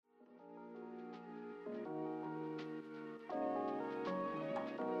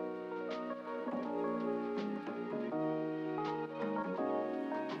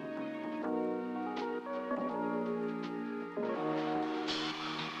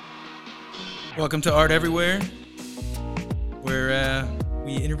Welcome to Art Everywhere, where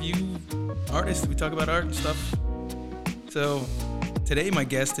we interview artists. We talk about art and stuff. So today my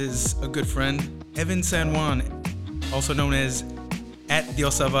guest is a good friend, Evan San Juan, also known as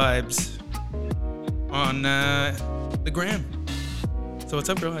 @DiosaVibes on the gram. So what's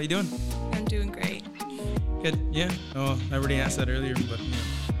up, girl? How you doing? I'm doing great. Good. Yeah. Oh, I already asked that earlier, but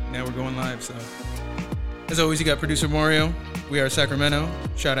now we're going live. So as always, you got producer Mario. We are Sacramento.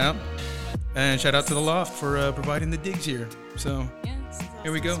 Shout out. And shout out to the Loft for providing the digs here. So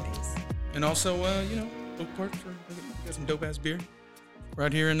here we go. Space. And also, Oak Park for got some dope ass beer. We're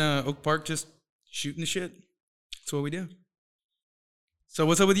out here in Oak Park, just shooting the shit. That's what we do. So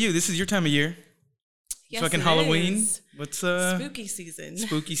what's up with you? This is your time of year. Yes, Fucking it Halloween. is. What's Spooky season.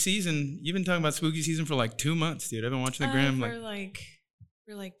 spooky season? You've been talking about spooky season for like 2 months, dude. I've been watching the gram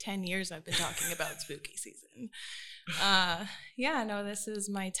For like 10 years I've been talking about spooky season. This is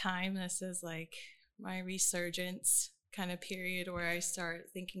my time. This is like my resurgence kind of period where I start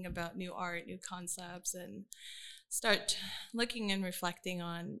thinking about new art, new concepts, and start looking and reflecting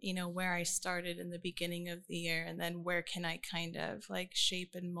on, where I started in the beginning of the year, and then where can I kind of like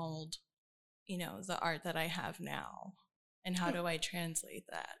shape and mold, the art that I have now, and how do I translate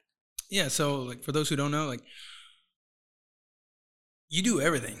that? Yeah, so like for those who don't know, like you do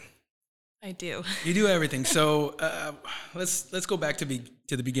everything. I do. You do everything. So let's go back to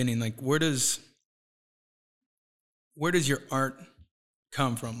the beginning. Like where does your art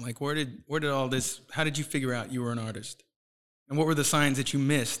come from? Like where did all this? How did you figure out you were an artist? And what were the signs that you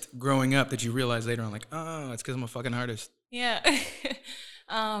missed growing up that you realized later on? Like, oh, it's because I'm a fucking artist. Yeah.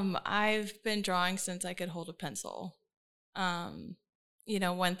 I've been drawing since I could hold a pencil.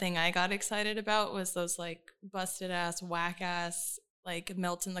 One thing I got excited about was those like busted ass, whack ass, like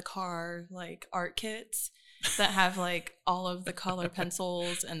melt in the car, like art kits that have like all of the color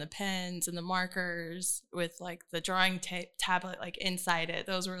pencils and the pens and the markers with like the drawing tablet like inside it.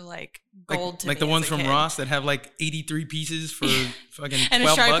 Those were like gold to me. Like the as ones a from kid. Ross that have like 83 pieces for fucking and a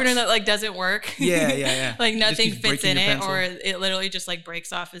 $12. sharpener that like doesn't work. Yeah. Like It just nothing keeps fits breaking in your it, pencil. or it literally just like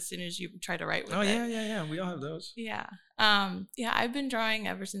breaks off as soon as you try to write with Oh it. yeah. We all have those. Yeah. I've been drawing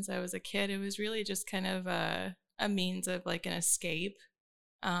ever since I was a kid. It was really just kind of a means of like an escape.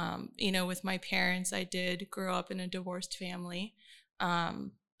 With my parents, I did grow up in a divorced family,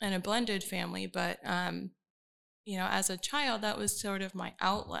 and a blended family, but as a child, that was sort of my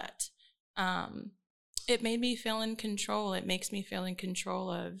outlet. It made me feel in control. It makes me feel in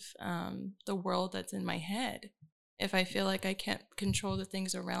control of the world that's in my head. If I feel like I can't control the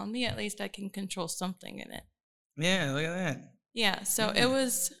things around me, at least I can control something in it. Yeah, look at that. Yeah, so Yeah. it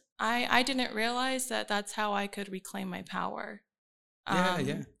was, I didn't realize that that's how I could reclaim my power.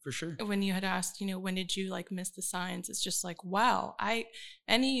 Yeah, for sure. When you had asked, when did you like miss the signs? It's just like, wow,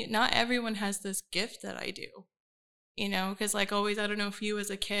 not everyone has this gift that I do, because like always, I don't know if you as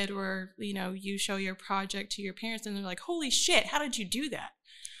a kid were, you show your project to your parents and they're like, holy shit, how did you do that?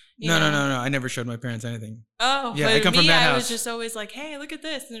 No. I never showed my parents anything. Oh, Yeah, but I come from that I house. was just always like, hey, look at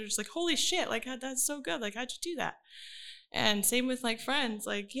this. And they're just like, holy shit, like that's so good. Like, how'd you do that? And same with like friends,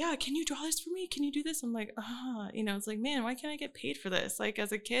 like, yeah, can you draw this for me? Can you do this? I'm like, it's like, man, why can't I get paid for this? Like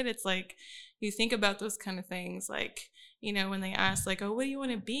as a kid, it's like, you think about those kind of things. Like, when they ask like, oh, what do you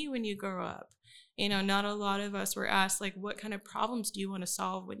want to be when you grow up? Not a lot of us were asked like, what kind of problems do you want to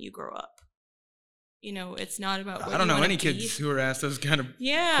solve when you grow up? It's not about what I don't you know wanna any be. kids who are asked those kind of So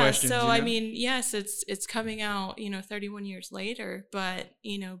questions. you know? I mean, yes, it's coming out, 31 years later, but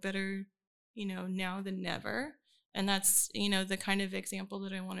better, now than never. And that's, the kind of example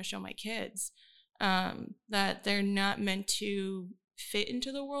that I want to show my kids, that they're not meant to fit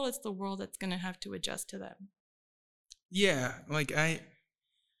into the world. It's the world that's going to have to adjust to them. Yeah, like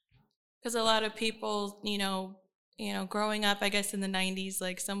Because a lot of people, growing up, I guess in the 90s,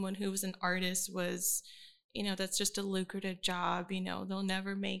 like someone who was an artist was, that's just a lucrative job, they'll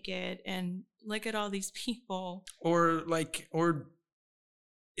never make it. And look at all these people. or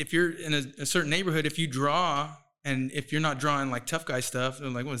if you're in a certain neighborhood, if you draw and if you're not drawing like tough guy stuff, they're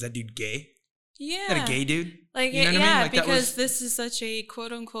like, what is that dude gay? Yeah. Is that a gay dude? Like, You know what I mean? Like, that because was- this is such a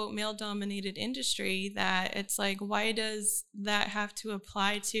quote unquote male dominated industry that it's like, why does that have to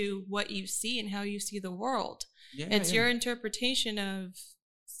apply to what you see and how you see the world? Yeah, It's yeah. your interpretation of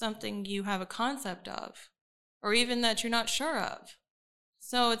something you have a concept of, or even that you're not sure of.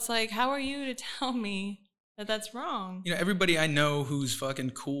 So it's like, how are you to tell me that that's wrong? Everybody I know who's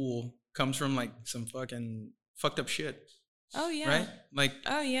fucking cool comes from like some fucking fucked up shit. Oh yeah. Right? Like,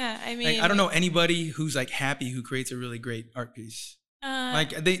 Oh yeah. I mean, like, I don't know anybody who's like happy who creates a really great art piece. Like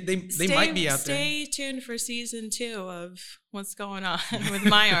they might be out there. Stay tuned for season 2 of what's going on with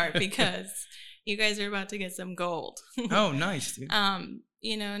my art, because you guys are about to get some gold. Oh, nice, dude.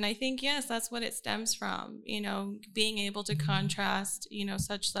 And I think, yes, that's what it stems from, being able to contrast,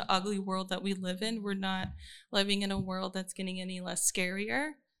 such the ugly world that we live in. We're not living in a world that's getting any less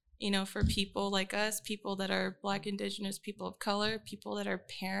scarier, for people like us, people that are Black, Indigenous, people of color, people that are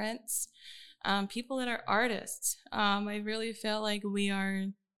parents, people that are artists. I really feel like we are,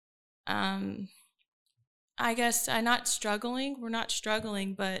 I guess we're not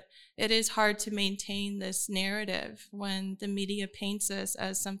struggling, but it is hard to maintain this narrative when the media paints us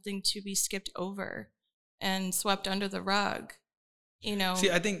as something to be skipped over and swept under the rug, See,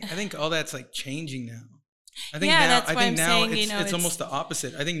 I think all that's like changing now. I think it's almost the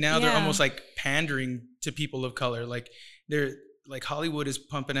opposite. I think now they're almost like pandering to people of color. Like they're like Hollywood is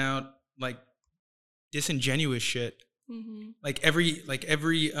pumping out like disingenuous shit. Mm-hmm. Like every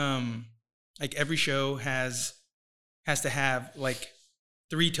show has to have like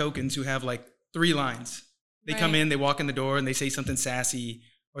 3 tokens who have like 3 lines. They come in, they walk in the door, and they say something sassy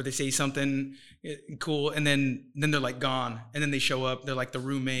or they say something cool, and then they're like gone. And then they show up, they're like the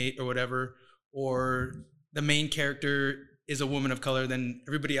roommate or whatever, or the main character is a woman of color, then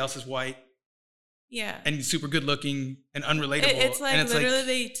everybody else is white. Yeah. And super good looking and unrelatable. It's like literally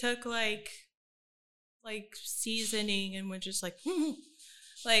they took like seasoning and were just like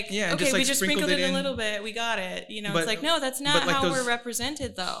like, okay, just, like, we just sprinkled it in a little bit. We got it. It's like, no, that's not like how we're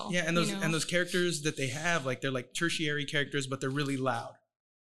represented, though. Yeah, and those characters that they have, like, they're like tertiary characters, but they're really loud.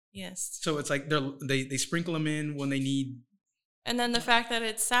 Yes. So it's like they sprinkle them in when they need. And then the fact that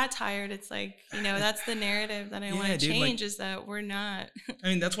it's satired, it's like, that's the narrative that I want to change, is that we're not. I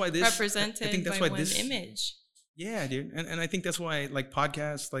mean, that's why this represented I think that's by why one image. Yeah, dude, and I think that's why, like,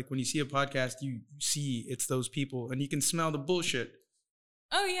 podcasts, like when you see a podcast, you see it's those people, and you can smell the bullshit.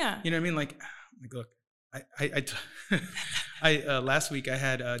 Oh yeah. You know what I mean? Like look, I last week I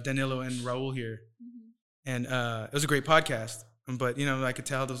had Danilo and Raul here, and it was a great podcast. But I could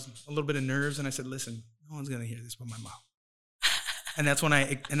tell there was a little bit of nerves, and I said, "Listen, no one's gonna hear this but my mom." And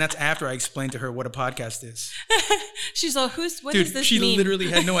that's after I explained to her what a podcast is. She's like, what does this mean? She literally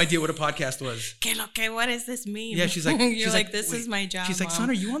had no idea what a podcast was. Okay, what does this mean? Yeah, she's like, this is my job. She's like, son,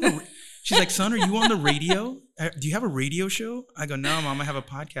 are you on the? She's like, son, are you on the radio? Do you have a radio show? I go, no, Mom, I have a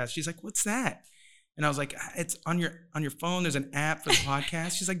podcast. She's like, what's that? And I was like, it's on your phone. There's an app for the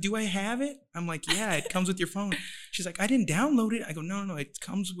podcast. She's like, do I have it? I'm like, yeah, it comes with your phone. She's like, I didn't download it. I go, no, it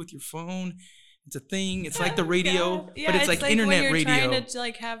comes with your phone. It's a thing. It's like the radio, but it's like internet when you're radio. Trying to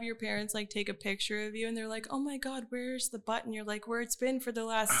like have your parents like take a picture of you, and they're like, "Oh my God, where's the button?" You're like, "Where it's been for the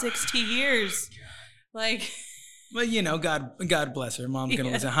last 60 years." Like, well, God bless her. Mom's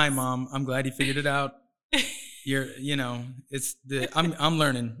gonna listen. Hi, Mom. I'm glad you figured it out. I'm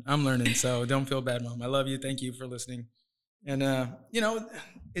learning. So don't feel bad, Mom. I love you. Thank you for listening. And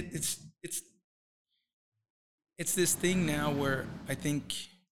it's this thing now where I think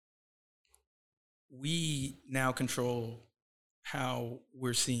we now control how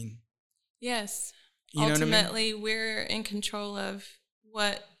we're seen. Yes. Ultimately, we're in control of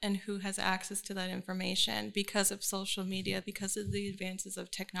what and who has access to that information because of social media, because of the advances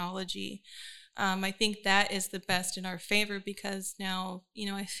of technology. I think that is the best in our favor, because now,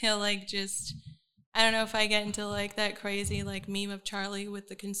 I feel like I don't know if I get into like that crazy like meme of Charlie with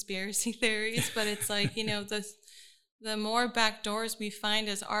the conspiracy theories, but it's like, the more back doors we find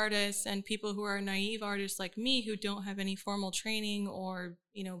as artists and people who are naive artists like me, who don't have any formal training or,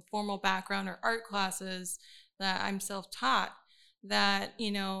 formal background or art classes, that I'm self-taught, that,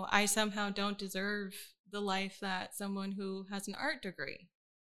 I somehow don't deserve the life that someone who has an art degree,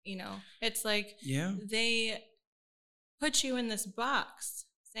 it's like, they put you in this box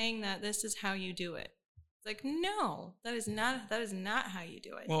saying that this is how you do it. It's like, no, that is not how you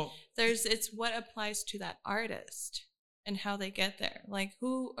do it. Well, it's what applies to that artist and how they get there. Like,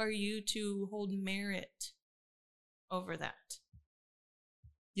 who are you to hold merit over that?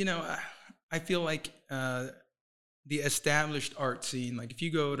 I feel like the established art scene, like if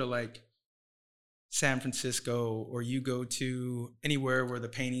you go to like San Francisco, or you go to anywhere where the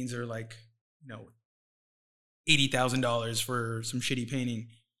paintings are like, $80,000 for some shitty painting,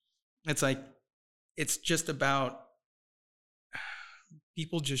 it's like, it's just about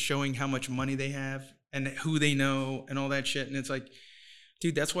people just showing how much money they have and who they know and all that shit. And it's like,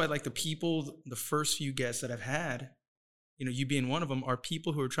 dude, that's why like the first few guests that I've had, you being one of them, are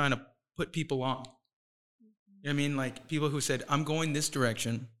people who are trying to put people on. You know what I mean? Like people who said, I'm going this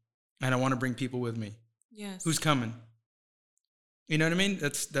direction and I want to bring people with me. Yes. Who's coming? You know what I mean?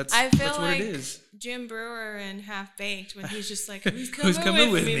 That's I feel what like it is. Jim Brewer in Half Baked when he's just like, "Who's Who's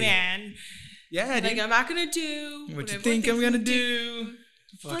coming with me, man?" Yeah, Like, dude. I'm not gonna do What you whatever think I I'm gonna do?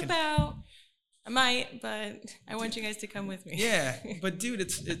 Flip out. I might, but I want you guys to come with me. Yeah, but dude,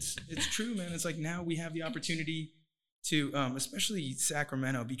 it's true, man. It's like now we have the opportunity to, especially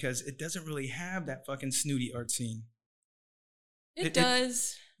Sacramento, because it doesn't really have that fucking snooty art scene. It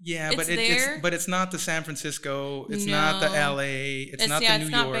does. Yeah, It's there. it's not the San Francisco. It's No. not the LA. It's not the New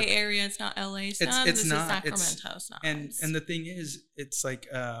it's York. not Bay Area. It's not LA. It's not. It's This not. is Sacramento. It's, It's not. and the thing is, it's like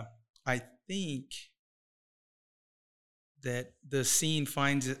I think that the scene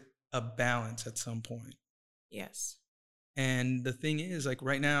finds a balance at some point. Yes. And the thing is, like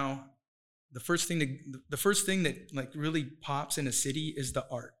right now, the first thing that like really pops in a city is the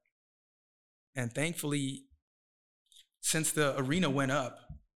art. And thankfully, since the arena went up,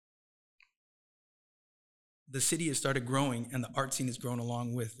 the city has started growing and the art scene has grown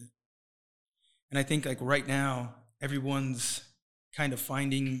along with it. And I think like right now, everyone's kind of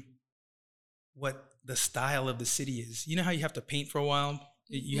finding what the style of the city is. You know how you have to paint for a while?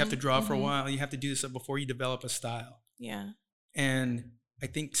 You have to draw for a while. You have to do this stuff before you develop a style. Yeah. And I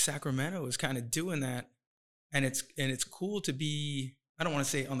think Sacramento is kind of doing that. And it's cool to be, I don't want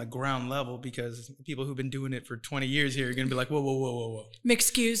to say on the ground level, because people who've been doing it for 20 years here are going to be like, whoa.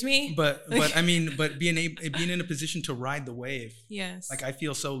 Excuse me? But I mean, but being in a position to ride the wave. Yes. Like I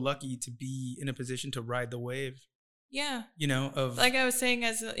feel so lucky to be in a position to ride the wave. Yeah. You know, of like I was saying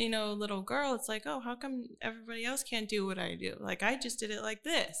as a, little girl, it's like, oh, how come everybody else can't do what I do? Like I just did it like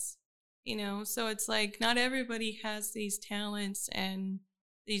this. So it's like not everybody has these talents and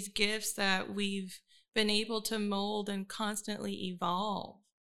these gifts that we've been able to mold and constantly evolve.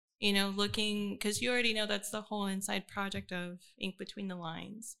 Looking, because you already know that's the whole inside project of Ink Between the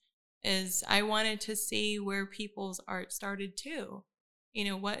Lines, is I wanted to see where people's art started too.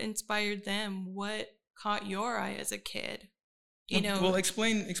 What inspired them, what caught your eye as a kid. Well,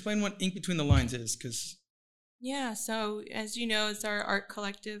 explain what Ink Between the Lines is, because yeah, so as you know, it's our art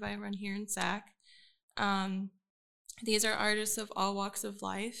collective I run here in Sac. These are artists of all walks of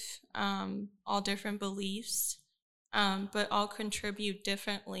life, all different beliefs, but all contribute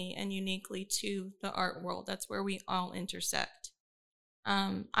differently and uniquely to the art world. That's where we all intersect.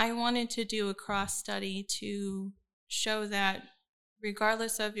 I wanted to do a cross study to show that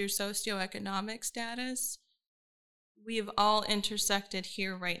regardless of your socioeconomic status, we've all intersected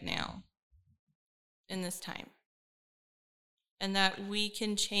here right now in this time. And that we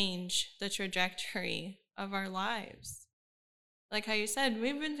can change the trajectory of our lives. Like how you said,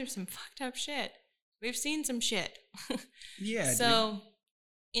 we've been through some fucked up shit. We've seen some shit. Yeah. So,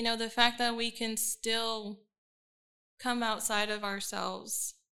 the fact that we can still come outside of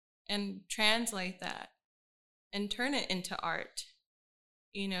ourselves and translate that and turn it into art.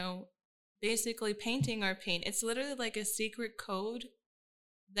 Basically painting our paint. It's literally like a secret code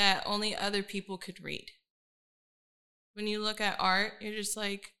that only other people could read. When you look at art, you're just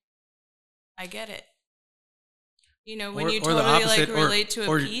like, I get it. When you totally opposite, like relate to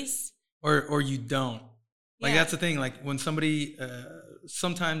a piece. Or you don't. Like that's the thing. Like when somebody,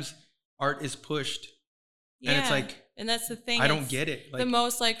 sometimes art is pushed and it's like, and that's the thing. I don't get it. Like, the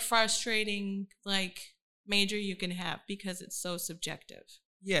most like frustrating like major you can have because it's so subjective.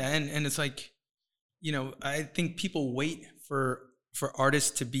 Yeah, and it's like, I think people wait for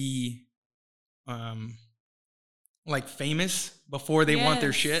artists to be like famous before they want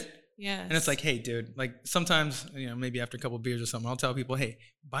their shit. Yes. And it's like, hey, dude, like sometimes, maybe after a couple of beers or something, I'll tell people, hey,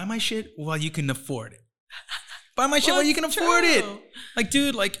 buy my shit while you can afford it. Buy my shit while you can afford it. Like,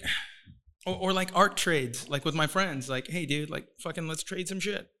 dude, like, or like art trades, like with my friends, like, hey, dude, like fucking let's trade some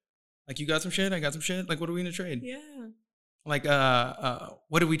shit. Like you got some shit, I got some shit. Like, what are we gonna trade? Yeah. Like,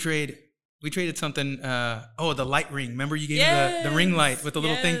 what did we trade? We traded something. The light ring. Remember you gave me the ring light with the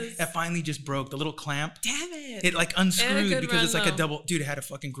little thing that finally just broke, the little clamp. Damn it! It like unscrewed because it's like a double. Dude, it had a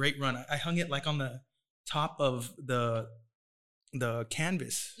fucking great run. I hung it like on the top of the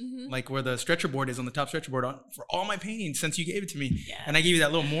canvas, like where the stretcher board is on the top stretcher board for all my paintings since you gave it to me. Yes. And I gave you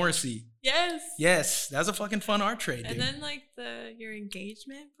that little Morrissey. Yes, that was a fucking fun art trade, dude. And then like your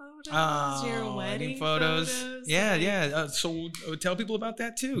engagement photos, your wedding photos. Yeah. So tell people about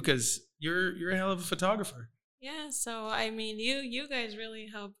that too, because you're a hell of a photographer. Yeah, so I mean, you guys really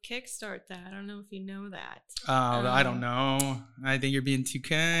helped kickstart that. I don't know if you know that. I don't know. I think you're being too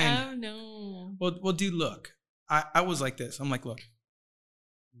kind. Oh no. Well, dude, look. I was like this. I'm like, look,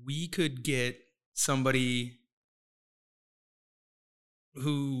 we could get somebody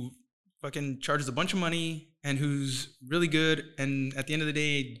who fucking charges a bunch of money and who's really good and at the end of the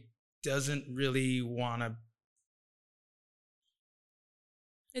day doesn't really want to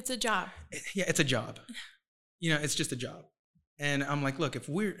It's a job. Yeah, it's a job. You know, it's just a job. And I'm like, look,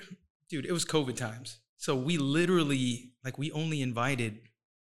 dude, it was COVID times. So we literally, like, we only invited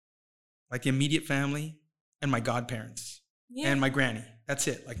like the immediate family and my godparents and my granny. That's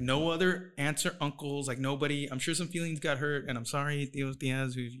it. Like, no other aunts or uncles, like nobody. I'm sure some feelings got hurt, and I'm sorry,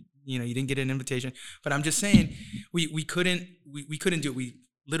 Diaz, who, you know, you didn't get an invitation. But I'm just saying, we couldn't do it. We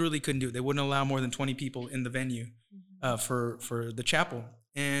literally couldn't do it. They wouldn't allow more than 20 people in the venue for the chapel.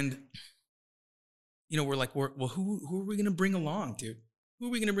 And, you know, we're like, well, who are we gonna bring along, dude? Who are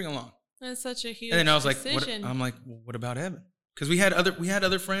we gonna bring along? That's such a huge. And then I was decision. like, what about Evan? Because we had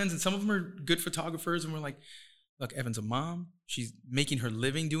other friends, and some of them are good photographers, and we're like, look, Evan's a mom. She's making her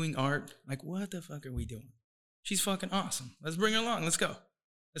living doing art. Like, what the fuck are we doing? She's fucking awesome. Let's bring her along. Let's go.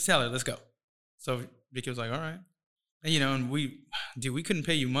 Let's tell her. Let's go. So Vicky was like, all right. And, you know, and we couldn't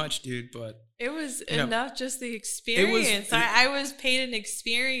pay you much, dude, but it was enough just the experience. I was paid an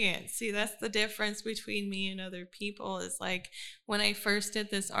experience. See, that's the difference between me and other people. Is like, when I first did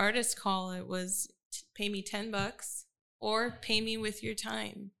this artist call, it was pay me $10 or pay me with your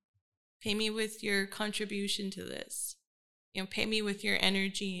time. Pay me with your contribution to this. You know, pay me with your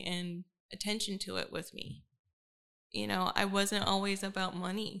energy and attention to it with me. You know, I wasn't always about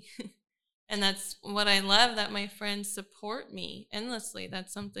money. And that's what I love, that my friends support me endlessly.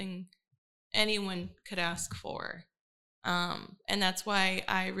 That's something anyone could ask for. And that's why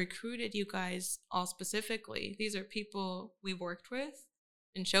I recruited you guys all specifically. These are people we worked with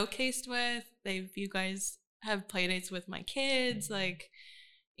and showcased with. You guys have play dates with my kids. Like,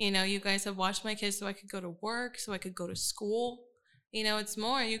 you know, you guys have watched my kids so I could go to work, so I could go to school. You know, it's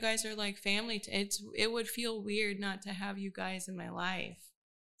more, you guys are like family. It would feel weird not to have you guys in my life.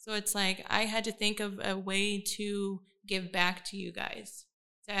 So it's like, I had to think of a way to give back to you guys,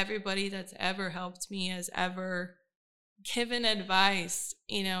 to everybody that's ever helped me, has ever given advice,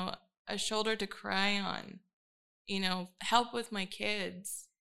 you know, a shoulder to cry on, you know, help with my kids,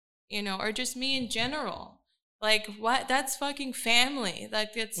 you know, or just me in general. Like, what? That's fucking family.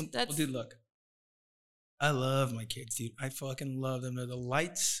 Like, that's. Well, dude, look, I love my kids, dude. I fucking love them. They're the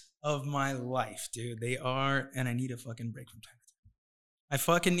lights of my life, dude. They are, and I need a fucking break from time to time. I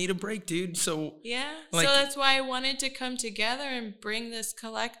fucking need a break, dude. So yeah, like, so that's why I wanted to come together and bring this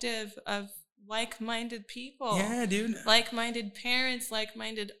collective of like-minded people. Yeah, dude. Like-minded parents,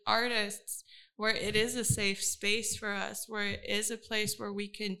 like-minded artists, where it is a safe space for us, where it is a place where we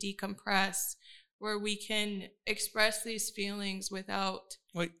can decompress, where we can express these feelings without.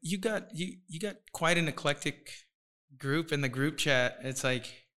 Well, you got quite an eclectic group in the group chat. It's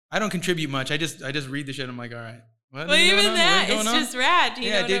like, I don't contribute much. I just read the shit. I'm like, all right. Well, even that, it's just rad. You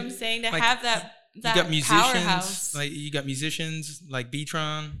know what I'm saying? To like, have that you got musicians, powerhouse. like you got musicians like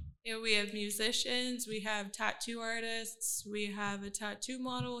Beatron. Yeah, we have musicians. We have tattoo artists. We have a tattoo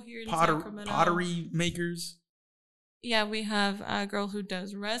model here in Sacramento. Pottery makers. Yeah, we have a girl who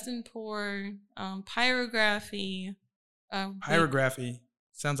does resin pour, pyrography. Pyrography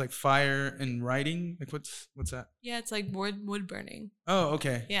sounds like fire and writing. Like what's that? Yeah, it's like wood burning. Oh,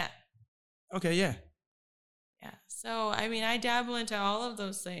 okay. Yeah. Okay, yeah. Yeah. So, I mean, I dabble into all of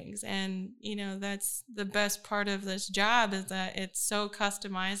those things. And, you know, that's the best part of this job, is that it's so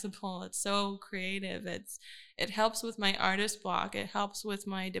customizable. It's so creative. It helps with my artist block. It helps with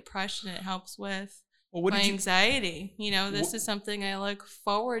my depression. It helps with my anxiety. You know, this is something I look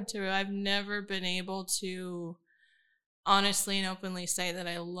forward to. I've never been able to honestly and openly say that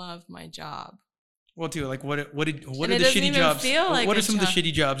I love my job. Well, dude, like what are the shitty jobs? What are some of the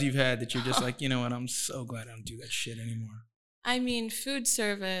shitty jobs you've had that you're just like, you know what, I'm so glad I don't do that shit anymore? I mean, food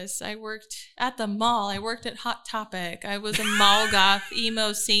service. I worked at the mall. I worked at Hot Topic. I was a mall goth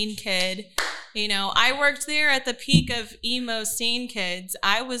emo scene kid. You know, I worked there at the peak of emo scene kids.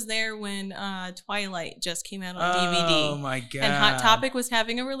 I was there when Twilight just came out on DVD. Oh my God. And Hot Topic was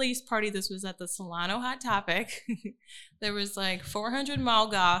having a release party. This was at the Solano Hot Topic. There was like 400 mall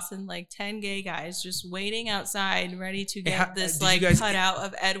goths and like 10 gay guys just waiting outside ready to get this cutout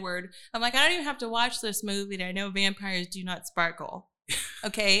of Edward. I'm like, I don't even have to watch this movie to know vampires do not sparkle.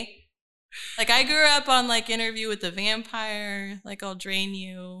 Okay? Like, I grew up on like Interview with the Vampire, like I'll Drain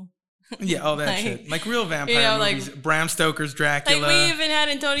You. Yeah, all that shit. Like real vampire movies. Like, Bram Stoker's Dracula. Like, we even had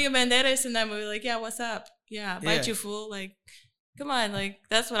Antonio Banderas in that movie. Like, yeah, what's up? Yeah, bite you, fool. Like, come on. Like,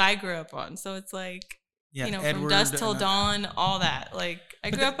 that's what I grew up on. So it's like, you know, Edward, from dusk till dawn, all that. Like,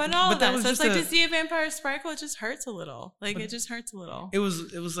 I grew up on all of that. So it's like, to see a vampire sparkle, it just hurts a little. Like, it just hurts a little. It was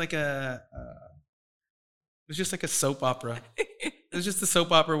like it was just like a soap opera. It was just a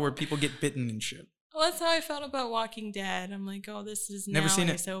soap opera where people get bitten and shit. Well, that's how I felt about Walking Dead. I'm like, oh, this is now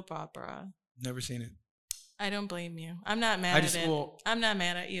a soap opera. Never seen it. I don't blame you. I'm not mad at it. I'm not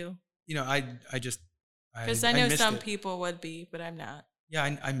mad at you. You know, I just because I know some people would be, but I'm not.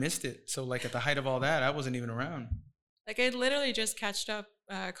 Yeah, I missed it. So like at the height of all that, I wasn't even around. Like I literally just caught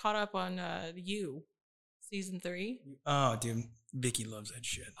up on You, season 3. Oh, dude, Vicky loves that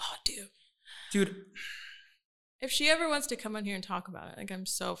shit. Oh, dude. If she ever wants to come on here and talk about it, like I'm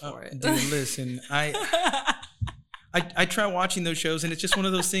so for it. Dude, listen, I try watching those shows, and it's just one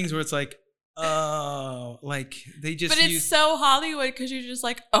of those things where it's like, oh, like they just. But it's so Hollywood because you're just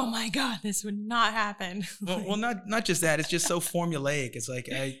like, oh my god, this would not happen. well, not just that. It's just so formulaic. It's like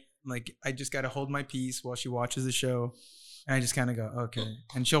I just got to hold my peace while she watches the show. And I just kind of go, okay.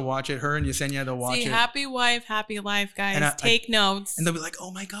 And she'll watch it. Her and Yesenia, they'll watch it. Happy wife, happy life, guys. Take notes. And they'll be like,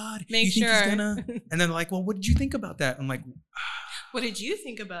 oh my God. Make you think sure. He's gonna? And then they're like, well, what did you think about that? I'm like, what did you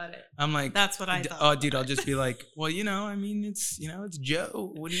think about it? I'm like, that's what I thought. Oh, dude, I'll just be like, well, I mean, it's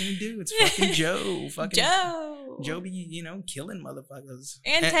Joe. What are you going to do? It's fucking Joe. Fucking Joe be, killing motherfuckers.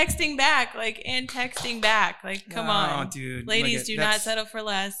 And texting back. Like, come on. Dude. Ladies, do not settle for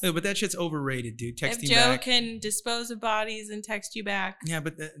less. No, but that shit's overrated, dude. Texting back. If Joe can dispose of bodies and text you back. Yeah,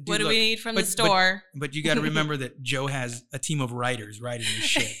 but dude, what do we need from the store? But you got to remember that Joe has a team of writers writing this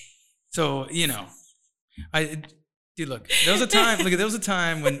shit. So, Dude, look, there was a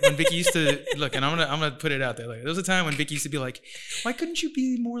time when Vicky used to look, and I'm gonna put it out there. Like, there was a time when Vicky used to be like, why couldn't you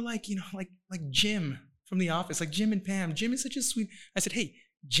be more like, like Jim from The Office, like Jim and Pam. Jim is such a sweet. I said, hey,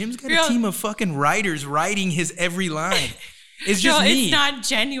 Jim's got a team of fucking writers writing his every line. It's just me. It's not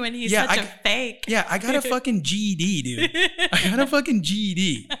genuine. He's such a fake. Yeah, I got a fucking GED, dude. I got a fucking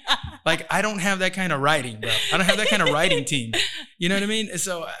GED. Like, I don't have that kind of writing, bro. I don't have that kind of writing team. You know what I mean?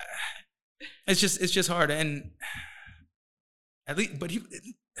 So it's just hard. And at least, but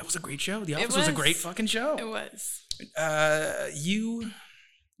that was a great show. The Office was a great fucking show. It was.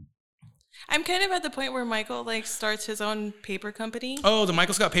 I'm kind of at the point where Michael starts his own paper company. Oh, the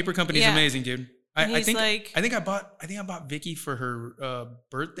Michael Scott Paper Company is amazing, dude. I think I bought Vicky for her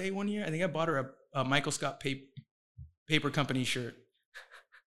birthday one year. I think I bought her a Michael Scott Paper Company shirt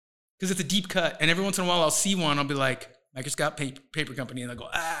because it's a deep cut, and every once in a while I'll see one. I'll be like, Michael Scott Paper Company, and they'll go,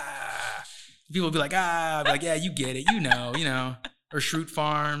 ah. People will be like, ah, like, yeah, you get it, you know, or Schrute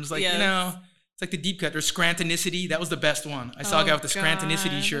Farms, like, it's like the deep cut. Or Scrantonicity, that was the best one. I saw a guy with the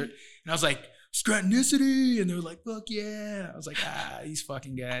Scrantonicity shirt, and I was like, Scrantonicity, and they were like, fuck yeah. I was like, these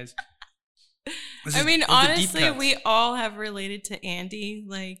fucking guys. I mean, honestly, we all have related to Andy,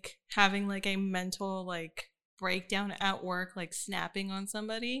 like having like a mental breakdown at work, like snapping on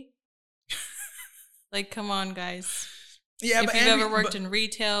somebody. Like, come on, guys. Yeah, if you've ever worked in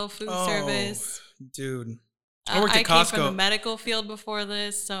retail, food service, dude, I worked at Costco. I came from the medical field before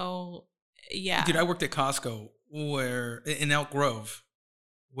this, so yeah, dude, I worked at Costco in Elk Grove,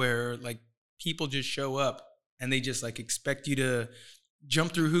 where like people just show up and they just like expect you to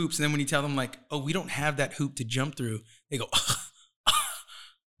jump through hoops, and then when you tell them like, oh, we don't have that hoop to jump through, they go,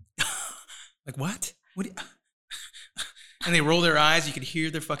 like what? What? And they roll their eyes. You could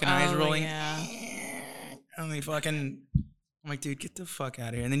hear their fucking eyes rolling. Yeah. And they fucking. I'm like, dude, get the fuck out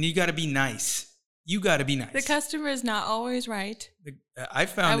of here. And then you got to be nice. You got to be nice. The customer is not always right. I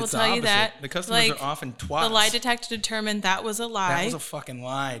found it's the opposite. I will tell you that. The customers are often twats. The lie detector determined that was a lie. That was a fucking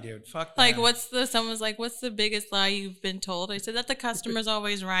lie, dude. Fuck that. Like, someone was like, what's the biggest lie you've been told? I said that the customer's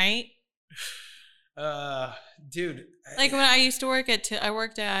always right. Dude. Like when I used to work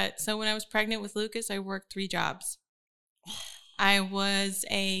so when I was pregnant with Lucas, I worked 3 jobs. I was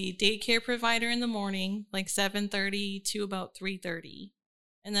a daycare provider in the morning, like 7:30 to about 3:30.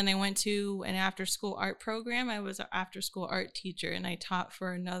 And then I went to an after-school art program. I was an after-school art teacher, and I taught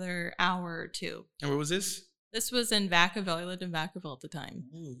for another hour or 2. And where was this? This was in Vacaville. I lived in Vacaville at the time.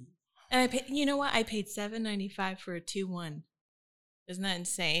 Ooh. And I paid, you know what? I paid $7.95 for a 2-1. Isn't that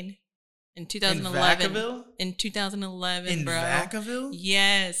insane? In 2011. In Vacaville? In 2011, bro. In Vacaville?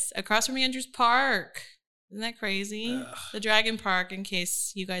 Yes. Across from Andrews Park. Isn't that crazy? Ugh. The Dragon Park, in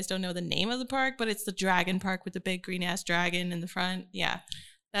case you guys don't know the name of the park, but it's the Dragon Park with the big green-ass dragon in the front. Yeah.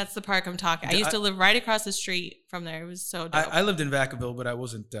 That's the park I'm talking. I used to live right across the street from there. It was so dope. I lived in Vacaville, but I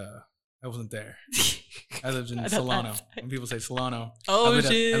wasn't there. I lived in Solano. When people say Solano,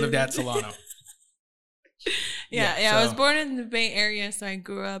 shit. I lived at Solano. Yeah. I was born in the Bay Area, so I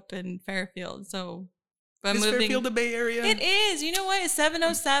grew up in Fairfield. So, but is Fairfield the Bay Area? It is. You know what? It's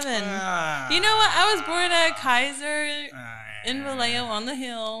 707. You know what? I was born at Kaiser in Vallejo on the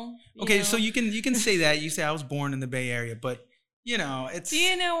hill. Okay, so you can say that. You say I was born in the Bay Area, but it's.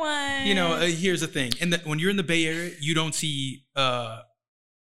 You know what? Here's the thing. When you're in the Bay Area, you don't see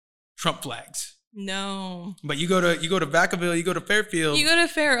Trump flags. No. But you go to Vacaville, you go to Fairfield. You go to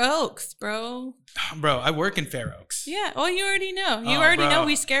Fair Oaks, bro. Bro, I work in Fair Oaks. Yeah. Well, you already know. You already know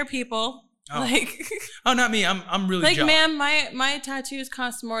we scare people. Oh. Like, oh, not me. I'm really like, jolly. ma'am, my tattoos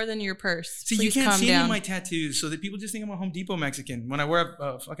cost more than your purse. See, Please you can't calm see down. any of my tattoos, so that people just think I'm a Home Depot Mexican. When I wear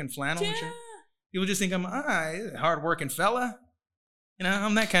a fucking flannel and shit, people just think I'm a hard-working fella. You know,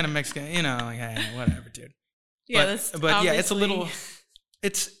 I'm that kind of Mexican. You know, like, hey, whatever, dude. Yeah, but yeah, it's a little.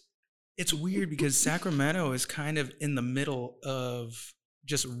 It's weird because Sacramento is kind of in the middle of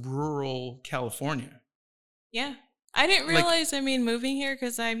just rural California. Yeah. I didn't realize, moving here,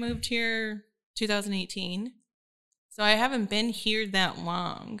 because I moved here 2018. So I haven't been here that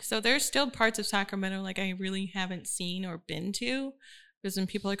long. So there's still parts of Sacramento like I really haven't seen or been to. Because when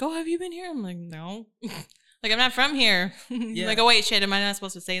people are like, oh, have you been here? I'm like, no. Like, I'm not from here. Yeah. Like, oh, wait, shit, am I not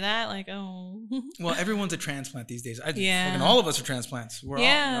supposed to say that? Like, oh. Well, everyone's a transplant these days. Fucking all of us are transplants. We're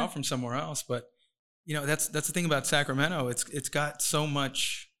all from somewhere else. But, you know, that's the thing about Sacramento. It's got so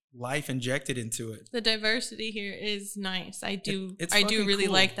much life injected into it. The diversity here is nice. I do really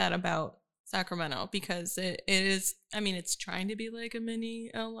cool. Like that about Sacramento, because it is, it's trying to be like a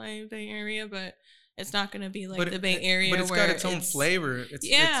mini LA Bay Area, but it's not going to be like the Bay Area. But it's got its own flavor. It's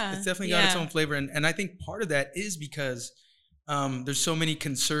definitely got its own flavor. And I think part of that is because there's so many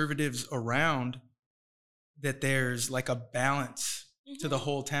conservatives around that there's like a balance to the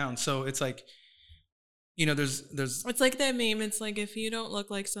whole town. So it's like, you know, there's it's like that meme. It's like, if you don't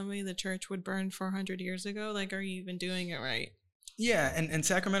look like somebody the church would burn 400 years ago, like, are you even doing it right? Yeah. And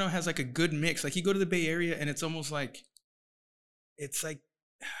Sacramento has like a good mix. Like, you go to the Bay Area and it's almost like, it's like,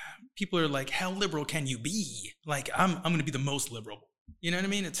 people are like, how liberal can you be? Like, I'm going to be the most liberal. You know what I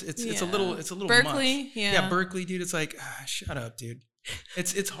mean? It's a little Berkeley, much. Yeah, Berkeley, dude. It's like, shut up, dude.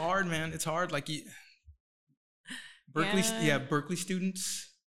 It's hard, man. It's hard. Like, Berkeley students.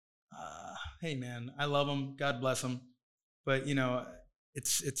 Hey, man, I love them. God bless them. But, you know,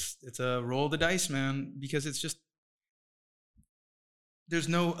 it's a roll of the dice, man, because it's just, there's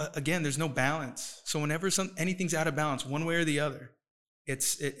no balance. So whenever anything's out of balance, one way or the other,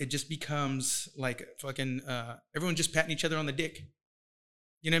 it just becomes like fucking everyone just patting each other on the dick.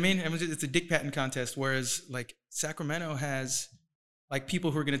 You know what I mean? It's a dick patting contest. Whereas like Sacramento has like people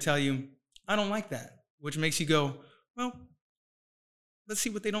who are going to tell you, I don't like that, which makes you go, well, let's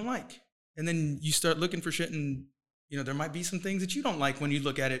see what they don't like. And then you start looking for shit, and you know there might be some things that you don't like when you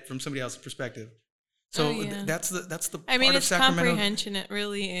look at it from somebody else's perspective. So that's the part of it's Sacramento. Comprehension. It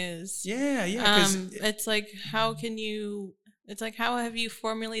really is. Yeah. It's like, how can you? It's like, how have you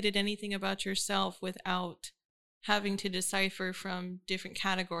formulated anything about yourself without having to decipher from different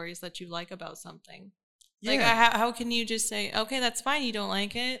categories that you like about something? Yeah. Like, how can you just say, okay, that's fine, you don't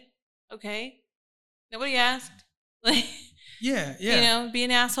like it, okay, nobody asked. Like. Yeah. You know, be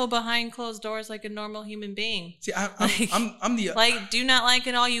an asshole behind closed doors like a normal human being. See, I'm the like, do not like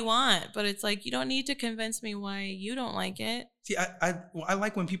it all you want, but it's like, you don't need to convince me why you don't like it. See, I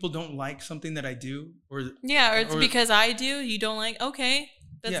like when people don't like something that I do, or it's because I do. You don't like, okay,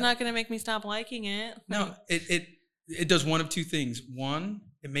 that's not gonna make me stop liking it. No, it does one of two things. One,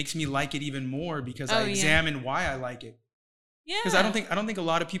 it makes me like it even more because I examine why I like it. Yeah. Because I don't think a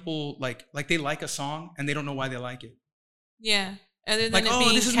lot of people like they like a song and they don't know why they like it. Yeah, other than like,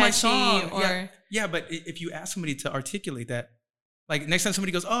 this is my song. Or yeah, but if you ask somebody to articulate that, like next time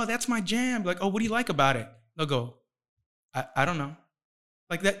somebody goes, oh, that's my jam. Like, oh, what do you like about it? They'll go, I don't know.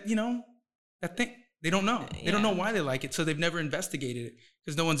 Like that, you know, that thing. They don't know. They don't know why they like it, so they've never investigated it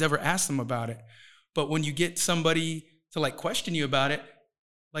because no one's ever asked them about it. But when you get somebody to like question you about it,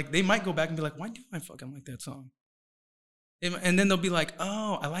 like they might go back and be like, why do I fucking like that song? And then they'll be like,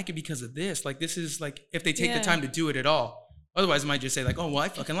 oh, I like it because of this. Like, this is like, if they take the time to do it at all. Otherwise, I might just say like, oh, well, I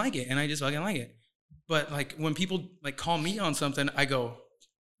fucking like it. And I just fucking like it. But like when people like call me on something, I go,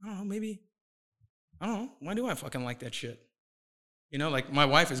 I don't know, maybe, I don't know. Why do I fucking like that shit? You know, like my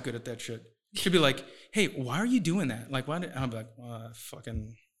wife is good at that shit. She'd be like, hey, why are you doing that? Like, why? I'll be like,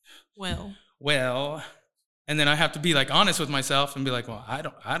 fucking. Well. And then I have to be like honest with myself and be like, well, I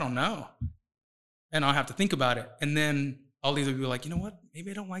don't know. And I'll have to think about it. And then I'll either be like, you know what?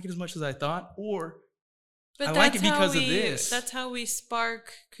 Maybe I don't like it as much as I thought, or I like it because of this. That's how we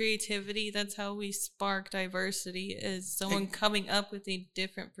spark creativity. That's how we spark diversity, is someone coming up with a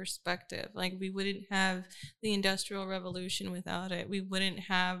different perspective. Like, we wouldn't have the Industrial Revolution without it. We wouldn't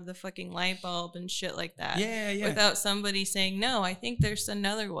have the fucking light bulb and shit like that. Yeah. Without somebody saying, no, I think there's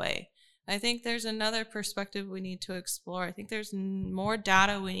another way. I think there's another perspective we need to explore. I think there's more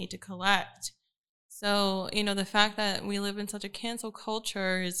data we need to collect. So, the fact that we live in such a cancel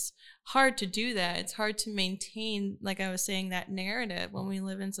culture is hard to do that. It's hard to maintain, like I was saying, that narrative when we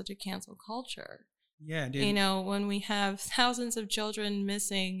live in such a cancel culture. Yeah, dude. When we have thousands of children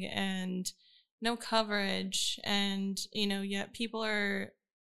missing and no coverage, and, yet people are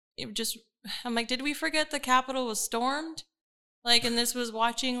just, I'm like, did we forget the Capitol was stormed? Like, and this was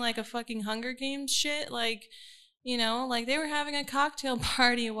watching like a fucking Hunger Games shit? Like, like they were having a cocktail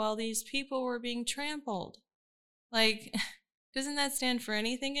party while these people were being trampled. Like, doesn't that stand for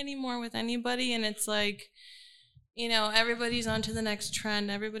anything anymore with anybody? And it's like, everybody's on to the next trend.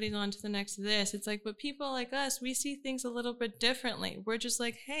 Everybody's on to the next this. It's like, but people like us, we see things a little bit differently. We're just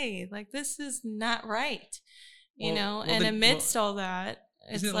like, hey, like, this is not right. And amidst all that,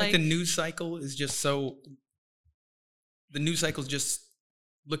 it's isn't it like the news cycle is just so, the news cycle is just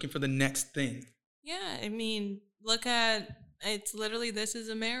looking for the next thing. Yeah, I mean, look at, it's literally This Is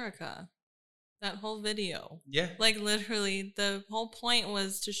America, that whole video. Yeah. Like, literally, the whole point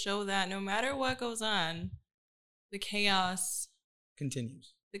was to show that no matter what goes on, the chaos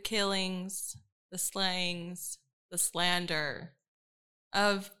continues. The killings, the slayings, the slander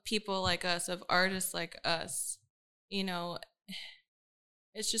of people like us, of artists like us,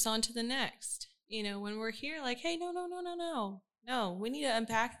 it's just on to the next. When we're here, like, hey, no, we need to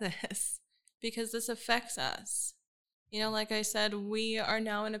unpack this. Because this affects us. Like I said, we are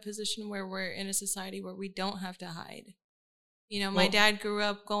now in a position where we're in a society where we don't have to hide. My dad grew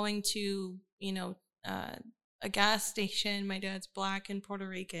up going to, a gas station. My dad's Black and Puerto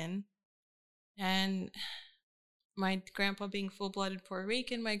Rican. And my grandpa being full-blooded Puerto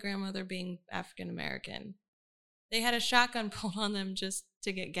Rican, my grandmother being African American. They had a shotgun pulled on them just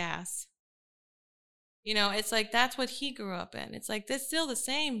to get gas. It's like, that's what he grew up in. It's like, that's still the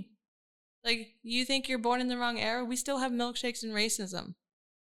same. Like, you think you're born in the wrong era? We still have milkshakes and racism.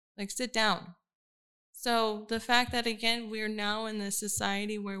 Like, sit down. So the fact that, again, we're now in this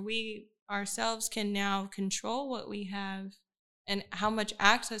society where we ourselves can now control what we have and how much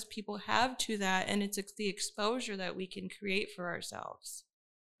access people have to that, and it's the exposure that we can create for ourselves,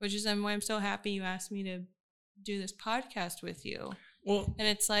 which is why I'm so happy you asked me to do this podcast with you. Well, and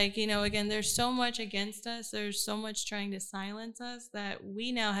it's like, again, there's so much against us. There's so much trying to silence us that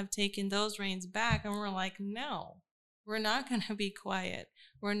we now have taken those reins back, and we're like, no, we're not going to be quiet.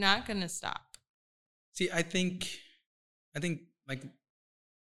 We're not going to stop. See, I think like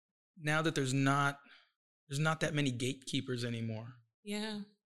now that there's not that many gatekeepers anymore. Yeah.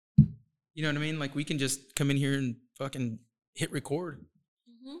 You know what I mean? Like, we can just come in here and fucking hit record.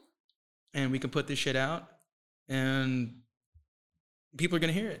 Mm-hmm. And we can put this shit out, and people are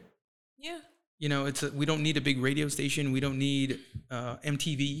going to hear it. Yeah. We don't need a big radio station. We don't need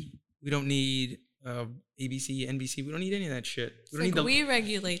MTV. We don't need ABC, NBC. We don't need any of that shit. We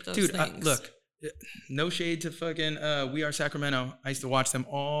regulate those things. Dude, look, no shade to fucking We Are Sacramento. I used to watch them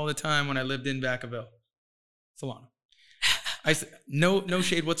all the time when I lived in Vacaville, Solano. No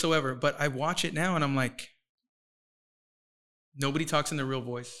shade whatsoever, but I watch it now and I'm like, nobody talks in their real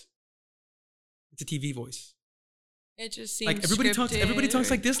voice. It's a TV voice. It just seems like everybody talks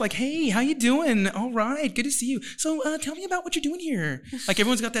like this, like, hey, how you doing? All right, good to see you. So tell me about what you're doing here. Like,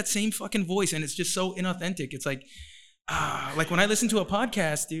 everyone's got that same fucking voice, and it's just so inauthentic. It's like, like when I listen to a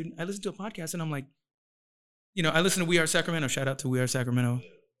podcast, dude, and I'm like, I listen to We Are Sacramento. Shout out to We Are Sacramento.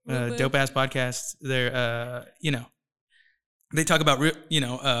 Dope ass podcast. They're, they talk about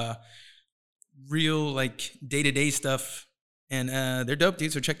real like day-to-day stuff, and they're dope,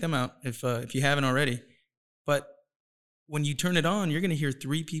 dude. So check them out if you haven't already. But when you turn it on, you're going to hear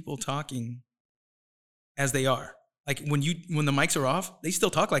three people talking as they are. Like, when the mics are off, they still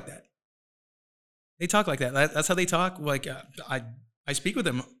talk like that. They talk like that. That's how they talk. Like, I speak with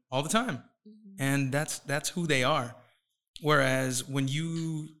them all the time, and that's who they are. Whereas when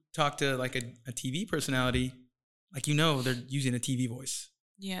you talk to like a TV personality, like, they're using a TV voice.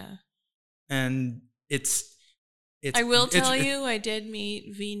 Yeah. And it's I will tell you, I did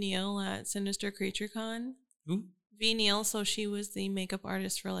meet V. Neal at Sinister Creature Con. Who? V. Neal, so she was the makeup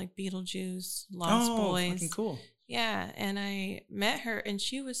artist for like Beetlejuice, Lost Boys. Fucking cool. Yeah, and I met her, and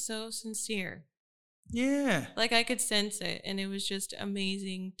she was so sincere. Yeah. Like, I could sense it, and it was just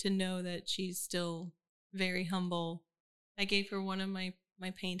amazing to know that she's still very humble. I gave her one of my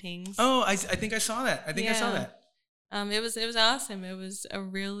paintings. Oh, I think I saw that. I saw that. It was awesome. It was a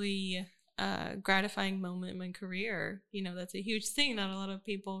really gratifying moment in my career. That's a huge thing. Not a lot of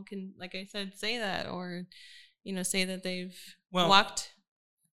people can, like I said, say that, or say that they've walked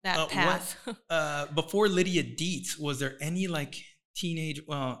that path. Before Lydia Dietz, was there any like teenage?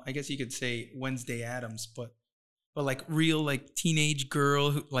 Well, I guess you could say Wednesday Addams, but but like real like teenage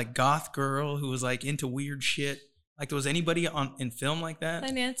girl, like goth girl who was like into weird shit. Like, there was anybody in film like that?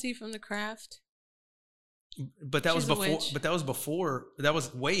 Like Nancy from The Craft. But that was She's a before. witch. But that was before. That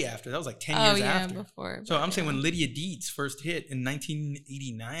was way after. That was like 10 years after. Before. So I'm saying when Lydia Dietz first hit in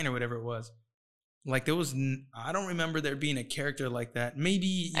 1989 or whatever it was, like there was. I don't remember there being a character like that. Maybe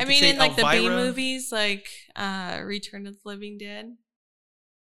you I could mean, say in like Elvira. the B movies, like Return of the Living Dead.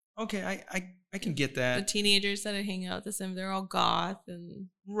 Okay, I can get The that. teenagers that are hanging out with the sim, they're all goth and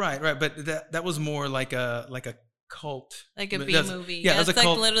Right. But that was more like a cult. like a But B that's- movie. Yeah, it was That's a like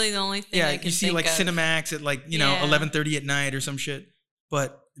cult. literally the only thing. Yeah, I can you see think like of. Cinemax at like Yeah. 11:30 at night or some shit.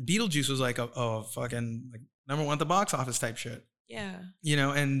 But Beetlejuice was like a fucking like number one at the box office type shit. Yeah.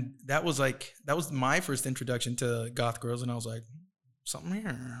 And that was my first introduction to goth girls, and I was like, something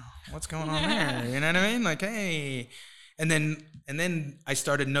here, what's going on there? You know what I mean? Like, hey, and then I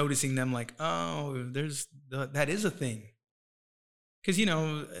started noticing them, like, oh, that is a thing, because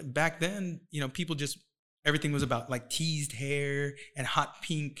back then, people just everything was about like teased hair and hot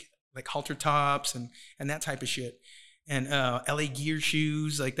pink like halter tops and that type of shit, and LA Gear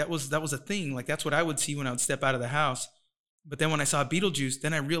shoes, like that was a thing, like that's what I would see when I would step out of the house. But then when I saw Beetlejuice,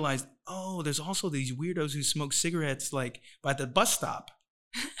 then I realized, oh, there's also these weirdos who smoke cigarettes like by the bus stop.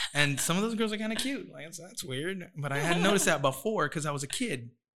 And some of those girls are kind of cute. Like, that's weird. But I hadn't noticed that before because I was a kid.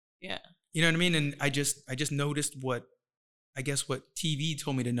 Yeah. You know what I mean? And I just noticed what TV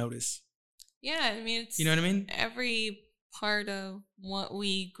told me to notice. Yeah. I mean, it's, You know what I mean? every part of what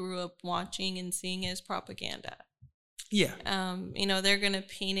we grew up watching and seeing is propaganda. Yeah. They're gonna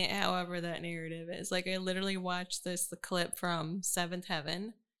paint it however that narrative is. Like, I literally watched the clip from Seventh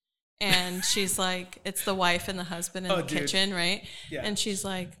Heaven, and she's like, it's the wife and the husband in the kitchen, right? Yeah. And she's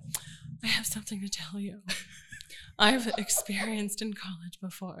like, I have something to tell you. I've experienced in college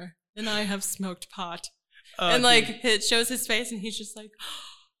before, and I have smoked pot. And like, it shows his face, and he's just like,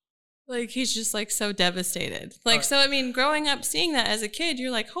 he's just like so devastated. Like, so I mean, growing up seeing that as a kid, you're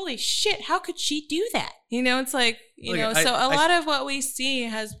like, holy shit, how could she do that? It's like, so a lot of what we see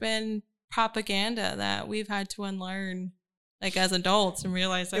has been propaganda that we've had to unlearn, like as adults, and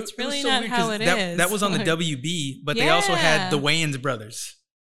realize that's really not how it is. That was on the WB, but they also had the Wayans brothers.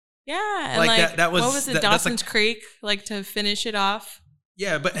 Yeah. And like that was, what was it, Dawson's Creek, like to finish it off?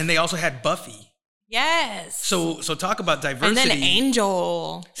 Yeah, and they also had Buffy. Yes. So talk about diversity. And then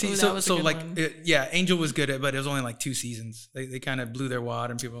Angel. See, Angel was good but it was only like 2 seasons. They kind of blew their wad,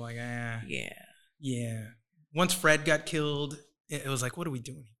 and people were like, yeah. Once Fred got killed, it was like, what are we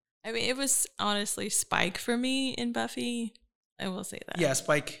doing? I mean, it was honestly Spike for me in Buffy. I will say that. Yeah,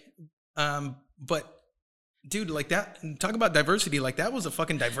 Spike. But dude, like that. Talk about diversity. Like that was a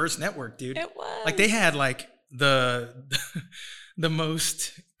fucking diverse network, dude. It was. Like they had like the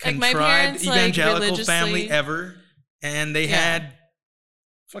most like my contrived parents, evangelical like, family ever, and they had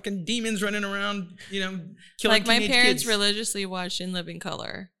fucking demons running around, killing like my teenage parents kids. religiously watched In Living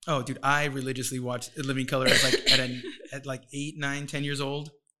Color. Oh, dude, I religiously watched In Living Color as like at like 8, 9, 10 years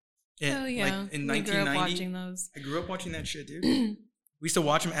old. Oh yeah, like in we 1990. grew up watching those. I grew up watching that shit, dude. We used to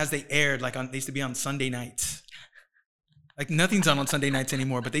watch them as they aired. Like they used to be on Sunday nights. Like nothing's on Sunday nights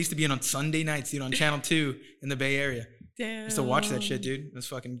anymore, but they used to be on Sunday nights, dude, on Channel 2 in the Bay Area. Damn. I used to watch that shit, dude. It was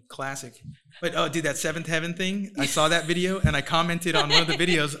fucking classic. But oh, dude, that Seventh Heaven thing, I saw that video and I commented on one of the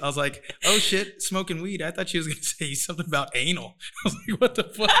videos. I was like, oh shit, smoking weed. I thought she was going to say something about anal. I was like, what the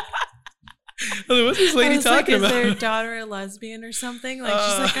fuck? I was like, what's this lady talking about? Is their daughter a lesbian or something? Like,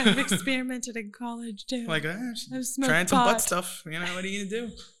 she's like, I've experimented in college too. Like, I've trying some pot. butt stuff. What are you going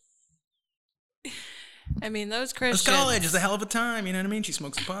to do? I mean, those Christians. This college is a hell of a time. You know what I mean? She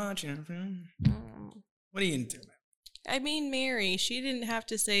smokes a pot. What are you going to do, man? I mean, Mary, she didn't have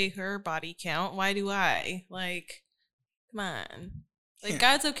to say her body count. Why do I? Like, come on. Like,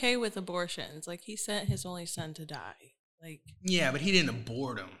 God's okay with abortions. Like, he sent his only son to die. Like, yeah, but he didn't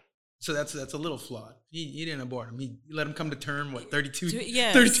abort him. So that's a little flawed. He didn't abort him. He let him come to term, 32?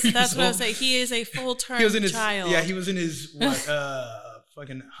 Yes, 32 that's years what I old. was saying. He is a full-term child. Yeah, he was in his,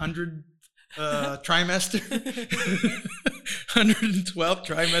 fucking 100 trimester. 112th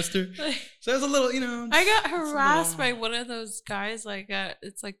trimester. So it was a little, I got harassed by one of those guys, like,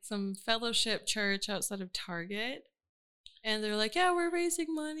 it's like some fellowship church outside of Target. And they're like, yeah, we're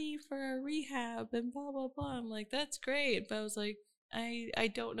raising money for our rehab and blah, blah, blah. I'm like, that's great. But I was like, I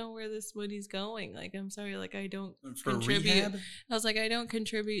don't know where this money's going. Like, I'm sorry. Like, I don't contribute. Rehab? I was like, I don't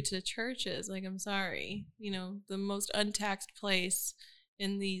contribute to churches. Like, I'm sorry. The most untaxed place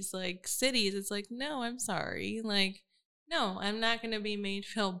in these, like, cities. It's like, no, I'm sorry. Like, no, I'm not going to be made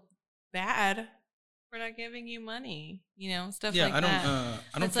feel bad We're not giving you money, stuff Yeah, like I don't. that.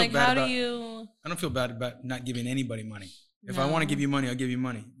 I don't It's feel like, bad how about. do you? I don't feel bad about not giving anybody money. If I want to give No. you money, I'll give you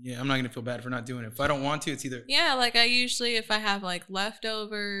money. Yeah, I'm not gonna feel bad for not doing it. If I don't want to, it's either Yeah, like I usually, if I have like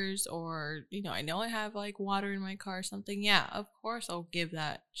leftovers or, I know I have like water in my car or something, yeah, of course I'll give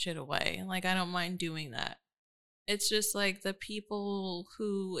that shit away. Like, I don't mind doing that. It's just like the people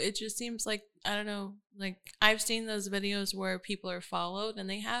who, it just seems like, I don't know, like I've seen those videos where people are followed and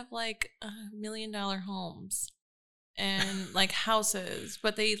they have like $1 million homes and like houses,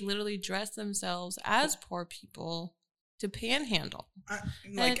 but they literally dress themselves as poor people to panhandle.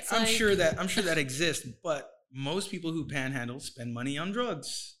 I'm sure that exists, but most people who panhandle spend money on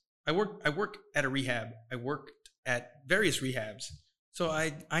drugs. I work at a rehab. I worked at various rehabs. So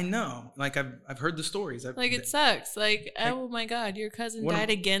I know, like I've heard the stories. It sucks. Like, oh my God, your cousin died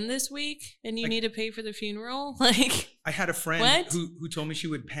again this week, and you need to pay for the funeral. Like, I had a friend who told me she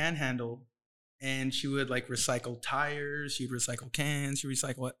would panhandle, and she would like recycle tires, she'd recycle cans, she'd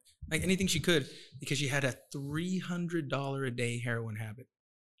recycle like anything she could because she had a $300 a day heroin habit.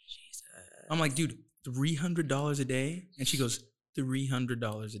 Jesus. I'm like, dude, $300 a day, and she goes,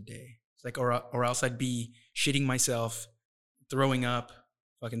 $300 a day. It's like, or else I'd be shitting myself, throwing up,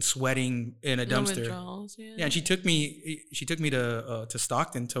 fucking sweating in a dumpster. Yeah, and she took me to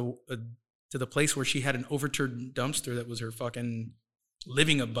Stockton to the place where she had an overturned dumpster that was her fucking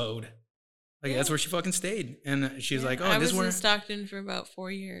living abode. Like that's where she fucking stayed, and she's like, "Oh, I was in Stockton for about 4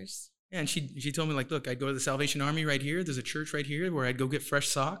 years." Yeah, and she told me like, "Look, I'd go to the Salvation Army right here. There's a church right here where I'd go get fresh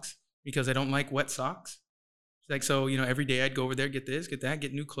socks because I don't like wet socks. She's like, so every day I'd go over there, get this, get that,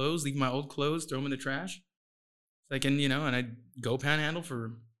 get new clothes, leave my old clothes, throw them in the trash. Like, and and I'd go panhandle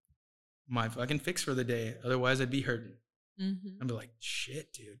for my fucking fix for the day. Otherwise, I'd be hurting. I'd be like,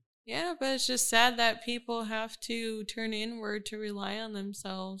 shit, dude." Yeah, but it's just sad that people have to turn inward to rely on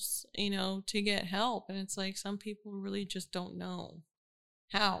themselves, to get help. And it's like some people really just don't know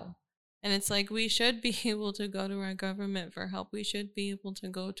how. And it's like we should be able to go to our government for help. We should be able to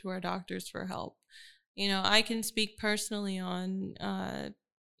go to our doctors for help. I can speak personally on,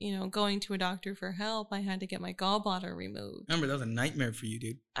 going to a doctor for help. I had to get my gallbladder removed. Remember, that was a nightmare for you,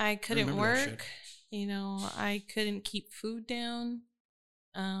 dude. I couldn't work. I couldn't keep food down.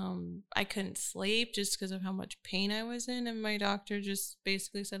 I couldn't sleep just because of how much pain I was in. And my doctor just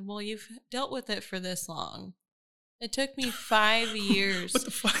basically said, well, you've dealt with it for this long. It took me 5 years. What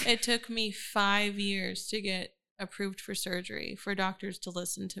the fuck? It took me 5 years to get approved for surgery, for doctors to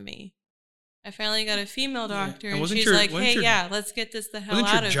listen to me. I finally got a female doctor, and she's like, hey, let's get this the hell out of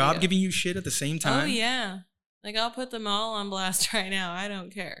you. Wasn't your job giving you shit at the same time? Oh, yeah. Like, I'll put them all on blast right now. I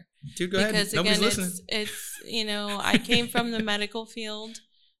don't care. Dude, go ahead. Nobody's listening. It's I came from the medical field.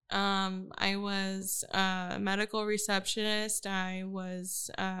 I was a medical receptionist. I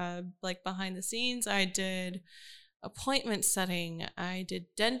was behind the scenes. I did appointment setting. I did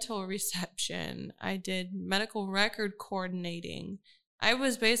dental reception. I did medical record coordinating. I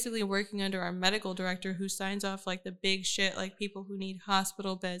was basically working under our medical director who signs off like the big shit, like people who need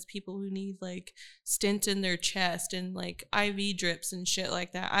hospital beds, people who need like stents in their chest and like IV drips and shit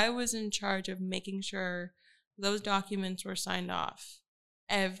like that. I was in charge of making sure those documents were signed off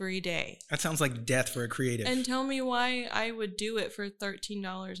every day. That sounds like death for a creative. And tell me why I would do it for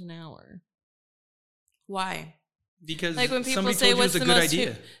 $13 an hour. Why? Because like when people somebody say told you what's it was a the good most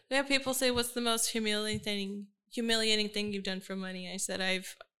idea. People say what's the most humiliating thing you've done for money. I said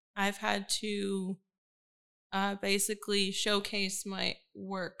I've had to basically showcase my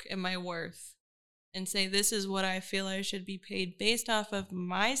work and my worth and say this is what I feel I should be paid based off of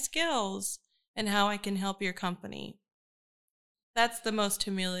my skills and how I can help your company. That's the most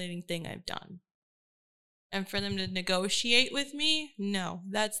humiliating thing I've done. And for them to negotiate with me, no,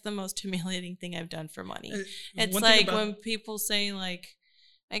 that's the most humiliating thing I've done for money. It's like when people say like,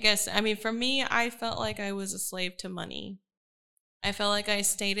 for me, I felt like I was a slave to money. I felt like I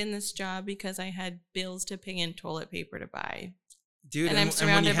stayed in this job because I had bills to pay and toilet paper to buy. Dude, and I'm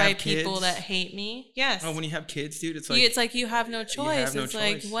surrounded by people that hate me. Yes. Oh, when you have kids, dude, it's like you have no choice. It's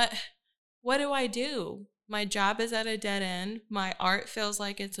like, what do I do? My job is at a dead end. My art feels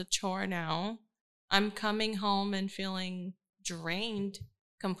like it's a chore now. I'm coming home and feeling drained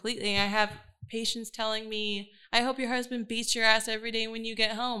completely. I have patients telling me, I hope your husband beats your ass every day when you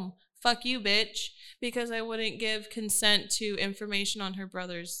get home. Fuck you, bitch. Because I wouldn't give consent to information on her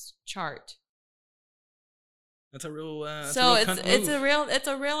brother's chart. That's a real it's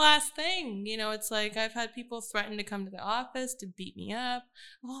a real ass thing. It's like I've had people threaten to come to the office to beat me up.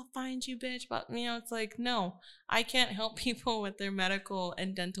 Oh, I'll find you, bitch. But it's like, no, I can't help people with their medical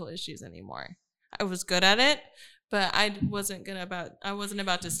and dental issues anymore. I was good at it, but I wasn't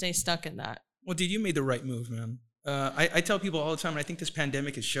about to stay stuck in that. Well, dude, you made the right move, man. I tell people all the time, and I think this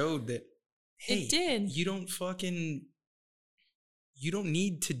pandemic has showed that, hey, It did. you don't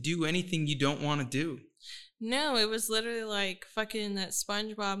need to do anything you don't want to do. No, it was literally like fucking that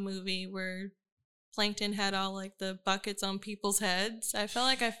SpongeBob movie where Plankton had all like the buckets on people's heads. I felt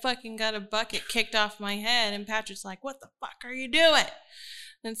like I fucking got a bucket kicked off my head, and Patrick's like, "What the fuck are you doing?"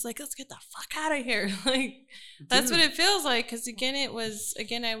 And it's like, let's get the fuck out of here. Like, that's what it feels like. Because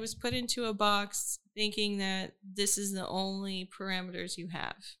I was put into a box thinking that this is the only parameters you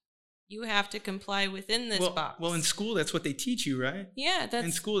have. You have to comply within this box. Well, in school, that's what they teach you, right? Yeah,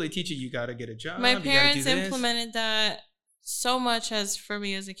 in school they teach you got to get a job. My parents implemented that so much as for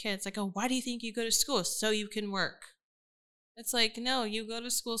me as a kid. It's like, oh, why do you think you go to school? So you can work. It's like, no, you go to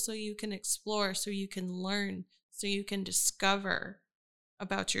school so you can explore, so you can learn, so you can discover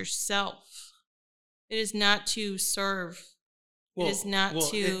about yourself. It is not to serve. It is not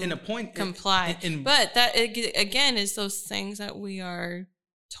to in a point, comply. But that, again, is those things that we are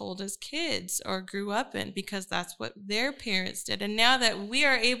told as kids or grew up in because that's what their parents did. And now that we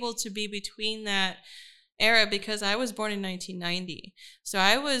are able to be between that era, because I was born in 1990, so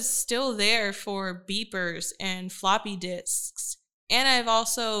I was still there for beepers and floppy disks, and I've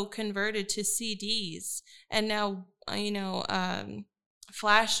also converted to CDs, and now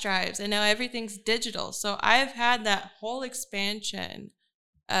flash drives, and now everything's digital. So I've had that whole expansion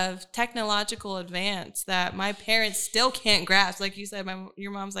of technological advance that my parents still can't grasp. Like you said,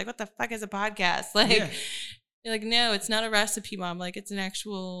 your mom's like, "What the fuck is a podcast?" Like, yeah. You're like, "No, it's not a recipe, Mom. Like, it's an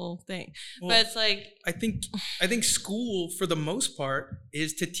actual thing." Well, but it's like, I think school for the most part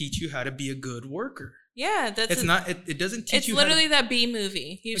is to teach you how to be a good worker. Yeah, it doesn't teach you. It's literally that Bee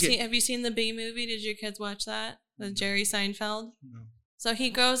movie. Have you seen the Bee movie? Did your kids watch that? With Jerry Seinfeld? No. So he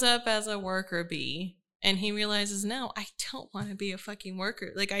grows up as a worker bee, and he realizes, no, I don't want to be a fucking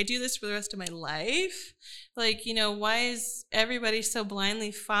worker. Like, I do this for the rest of my life. Like, why is everybody so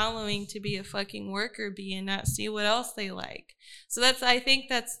blindly following to be a fucking worker bee and not see what else they like? So I think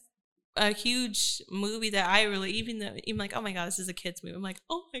that's a huge movie that I really, even like, oh my God, this is a kid's movie. I'm like,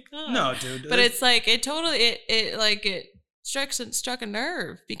 oh my God. No, dude. But it's like, it struck a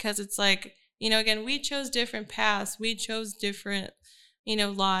nerve because it's like, again, we chose different paths. We chose different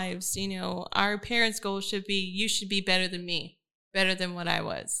lives. Our parents' goal should be, you should be better than me, better than what I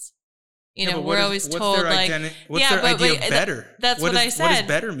was. We're always told like, what's their idea of better? That's what I said. What does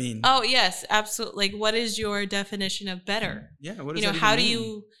better mean? Oh yes, absolutely. Like, what is your definition of better? Yeah. What does that even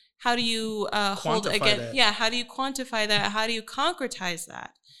mean? How do you hold again? That? Yeah. How do you quantify that? How do you concretize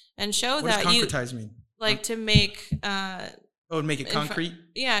that and show what that does concretize mean? Like to make. Make it concrete.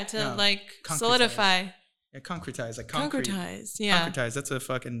 Solidify. Yeah, concretize, like concrete. Concretize, yeah. Concretize, that's a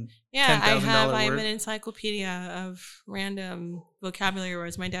fucking $10,000 word. I'm an encyclopedia of random vocabulary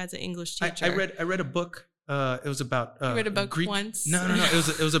words. My dad's an English teacher. I read a book. It was about you read a book Greek. once? No.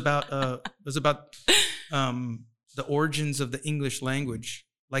 It was about the origins of the English language.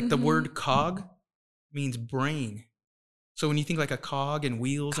 Like the word cog means brain. So when you think like a cog and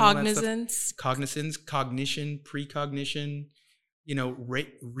wheels, cognizance, cognition, precognition.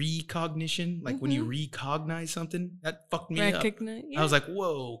 Recognition, like when you recognize something, that fucked me up. Yeah. I was like,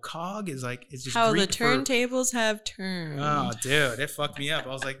 whoa, cog is just how Greek the turntables have turned. Oh, dude, it fucked me up. I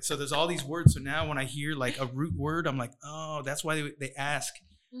was like, so there's all these words. So now when I hear like a root word, I'm like, oh, that's why they ask,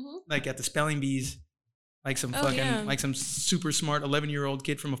 like at the spelling bees, like some like some super smart 11-year-old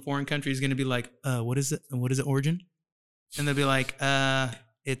kid from a foreign country is going to be like, what is it? What is the origin? And they'll be like,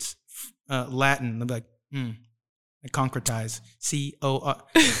 it's Latin. They'll be like, concretize. C-O-R.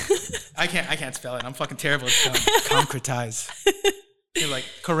 I can't spell it. I'm fucking terrible at spelling. Concretize. You're like,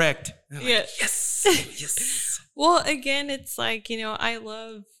 correct. Like, yes. Well, again, it's like, I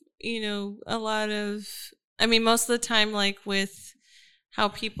love, a lot of, most of the time, like with how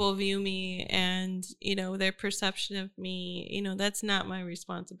people view me and, their perception of me, that's not my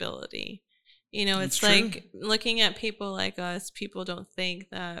responsibility. It's like looking at people like us, people don't think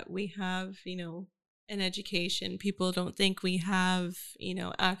that we have, an education. People don't think we have,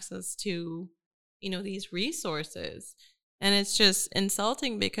 access to, these resources. And it's just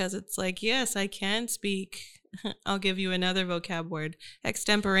insulting because it's like, yes, I can speak. I'll give you another vocab word,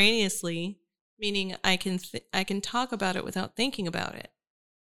 extemporaneously, meaning I can talk about it without thinking about it.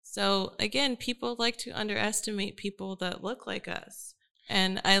 So again, people like to underestimate people that look like us.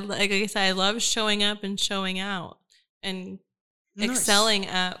 And like I said, I love showing up and showing out and excelling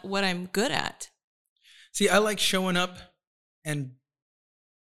at what I'm good at. See, I like showing up and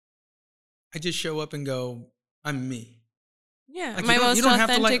I just show up and go, I'm me. Yeah, like my most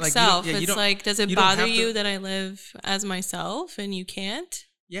authentic self. It's like, does it bother you that I live as myself and you can't?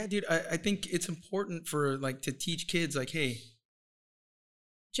 Yeah, dude, I think it's important for like to teach kids like, hey,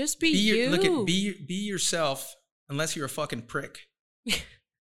 just be you. Be yourself unless you're a fucking prick.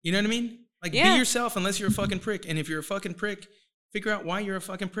 You know what I mean? Like, Yeah. be yourself unless you're a fucking prick. And if you're a fucking prick, figure out why you're a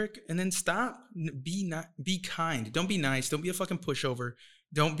fucking prick and then stop. Be kind. Don't be nice. Don't be a fucking pushover.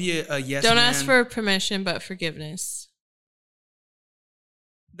 Don't be a yes Don't man. ask for permission, but forgiveness.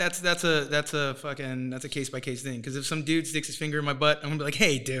 That's a case by case thing. Because if some dude sticks his finger in my butt, I'm gonna be like,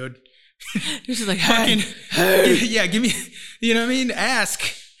 hey, dude. You're just like, Fucking, hey. Yeah, give me. You know what I mean?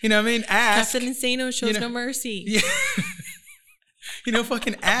 Ask. You know what I mean? Ask. Captain Insano shows no mercy. Yeah. You know,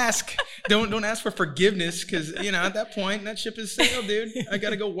 fucking ask. Don't ask for forgiveness because, you know, at that point, that ship is sailed, dude. I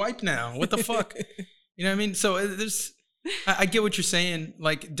got to go wipe now. What the fuck? You know what I mean? So I get what you're saying.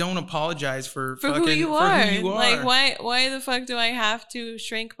 Like, don't apologize for who you are. Like, why the fuck do I have to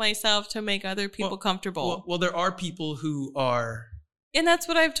shrink myself to make other people comfortable? Well, there are people who are. And that's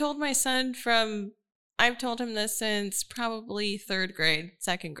what I've told my son I've told him this since probably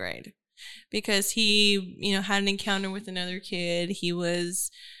second grade. Because he, you know, had an encounter with another kid. He was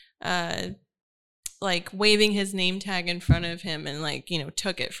like waving his name tag in front of him and like, you know,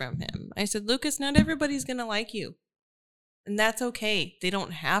 took it from him. I said, Lucas, not everybody's going to like you. And that's okay. They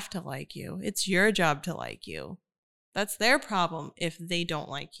don't have to like you. It's your job to like you. That's their problem if they don't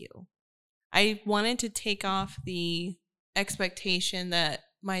like you. I wanted to take off the expectation that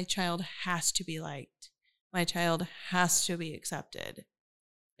my child has to be liked. My child has to be accepted.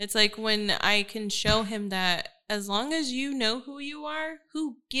 It's like when I can show him that as long as you know who you are,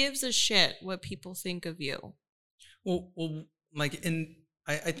 who gives a shit what people think of you? Well, like, and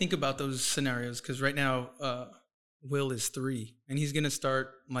I think about those scenarios because right now, Will is 3 and he's going to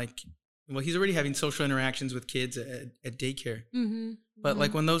start like, well, he's already having social interactions with kids at daycare. Mm-hmm. But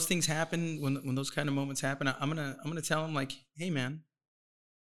like when those things happen, when those kind of moments happen, I'm gonna tell him like, hey man,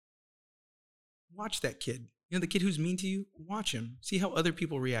 watch that kid. You know, the kid who's mean to you, watch him. See how other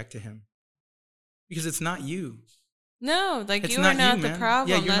people react to him. Because it's not you. No, like it's you are not you, the man. problem.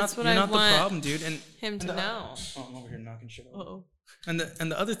 Yeah, you're That's not, what I not want the problem, dude. And him to know. Oh, I'm over here knocking shit over. Uh-oh. And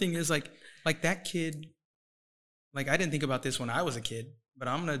the other thing is like that kid, like I didn't think about this when I was a kid, but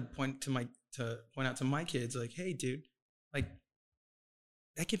I'm gonna point out to my kids, like, hey dude, like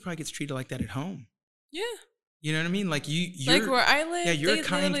that kid probably gets treated like that at home. Yeah. You know what I mean? Like you're like where I live, yeah, you're they a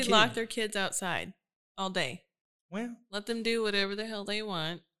kind literally kid. lock their kids outside all day. Well, let them do whatever the hell they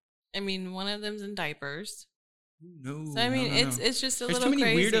want. I mean, one of them's in diapers. No. So I mean, no. it's just There's little too many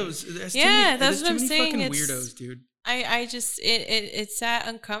crazy. Weirdos. That's what I'm saying. Fucking weirdos, dude. I just it sat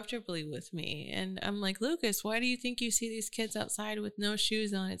uncomfortably with me, and I'm like, Lucas, why do you think you see these kids outside with no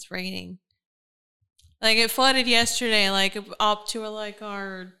shoes on? It's raining. Like it flooded yesterday, like up to like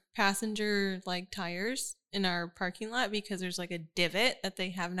our passenger like tires in our parking lot because there's like a divot that they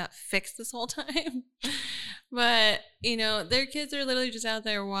have not fixed this whole time. But you know, their kids are literally just out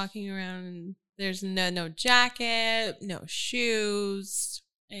there walking around, and there's no jacket, no shoes.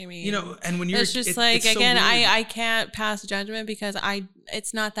 I mean, you know, and when you're, it's just like, again, so I can't pass judgment because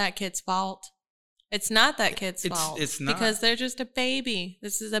it's not that kid's fault. It's not that kid's fault. It's not. Because they're just a baby.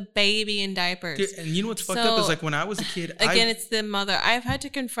 This is a baby in diapers. Dude, and you know what's fucked up is like when I was a kid. Again, it's the mother. I've had to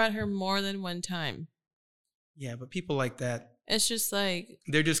confront her more than one time. Yeah, but people like that. It's just like.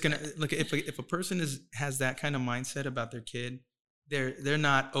 They're just going to, look, if a person has that kind of mindset about their kid, they're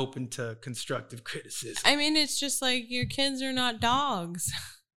not open to constructive criticism. I mean, it's just like your kids are not dogs.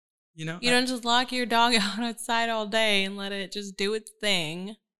 You know, you don't just lock your dog outside all day and let it just do its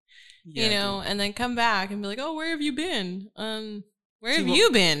thing, yeah, you know, and then come back and be like, "Oh, where have you been? Where have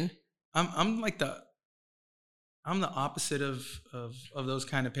you been?" I'm the opposite of those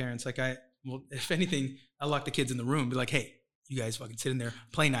kind of parents. Like if anything, I lock the kids in the room, be like, "Hey, you guys fucking sit in there,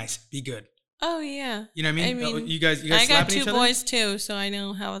 play nice, be good." Oh yeah, you know what I mean? You guys. I got 2 boys too, so I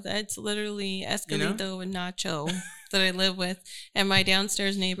know how that's literally Escalito and Nacho that I live with, and my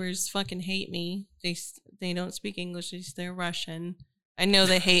downstairs neighbors fucking hate me. They don't speak English; they're Russian. I know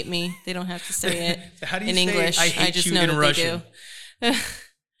they hate me. They don't have to say it How do you in say, English. I just you know in that Russian? They do.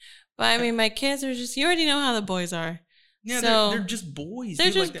 But I mean, my kids are just—you already know how the boys are. Yeah, so they're just boys. They're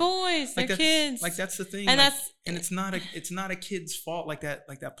dude. just like boys. They're kids. Like that's the thing. And like, it's not a kid's fault. Like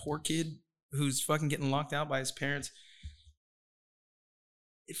that poor kid who's fucking getting locked out by his parents.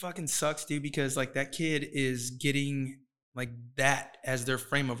 It fucking sucks, dude, because like that kid is getting like that as their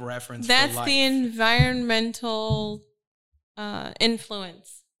frame of reference. That's for life. The environmental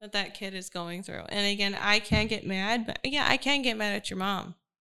influence that kid is going through. And again, I can't get mad, but yeah, I can get mad at your mom.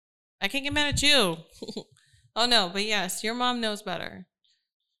 I can't get mad at you. Oh no, but yes, your mom knows better.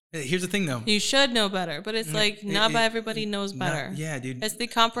 Here's the thing, though. You should know better, but it's like not everybody knows better. Yeah, dude. It's the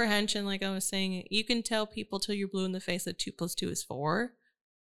comprehension, like I was saying. You can tell people till you're blue in the face that 2 + 2 is 4.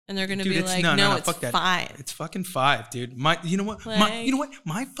 And they're gonna be like, no, it's 5. It's fucking 5, dude. You know what?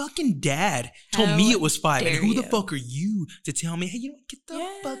 My fucking dad told me it was 5. And who the fuck are you to tell me, hey, you know what? Get the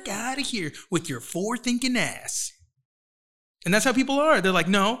fuck out of here with your forward-thinking ass. And that's how people are. They're like,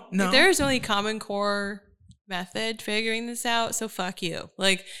 no. There's only Common Core method figuring this out, so fuck you.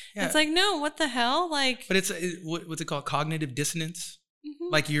 Like, it's like, no, what the hell? Like, but it's what's it called? Cognitive dissonance.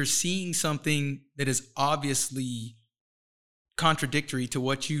 Mm-hmm. Like you're seeing something that is obviously contradictory to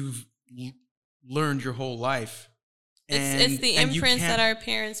what you've learned your whole life. It's the imprints that our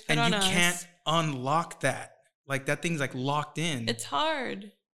parents put on us. And you can't unlock that. Like that thing's like locked in. It's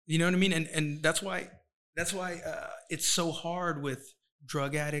hard. You know what I mean? And that's why it's so hard with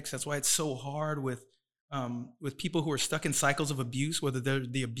drug addicts. That's why it's so hard with people who are stuck in cycles of abuse, whether they're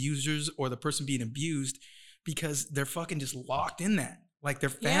the abusers or the person being abused, because they're fucking just locked in that. Like their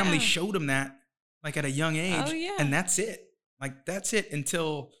family showed them that like at a young age. Oh, yeah. And that's it. Like that's it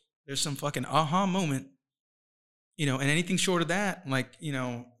until there's some fucking aha moment, you know, and anything short of that, like, you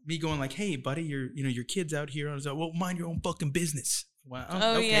know, me going like, hey buddy, your kid's out here. I was like, well, mind your own fucking business. Wow.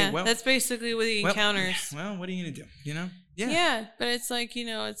 Okay, well, that's basically what he encounters. Well, what are you going to do? You know? Yeah. Yeah. But it's like, you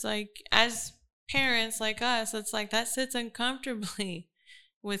know, it's like as parents like us, it's like that sits uncomfortably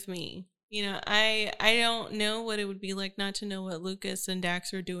with me. You know, I don't know what it would be like not to know what Lucas and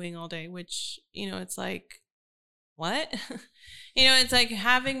Dax are doing all day, which, you know, it's like, what? You know, it's like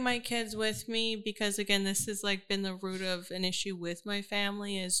having my kids with me because, again, this has like been the root of an issue with my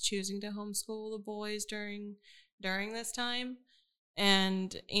family is choosing to homeschool the boys during this time.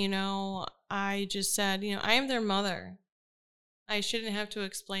 And, you know, I just said, you know, I am their mother. I shouldn't have to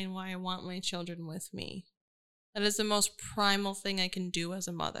explain why I want my children with me. That is the most primal thing I can do as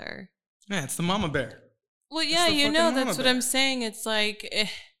a mother. Yeah, it's the mama bear. Well, yeah, you know, that's what I'm saying. It's like,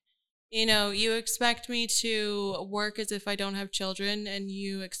 you know, you expect me to work as if I don't have children, and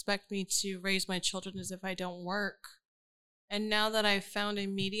you expect me to raise my children as if I don't work. And now that I've found a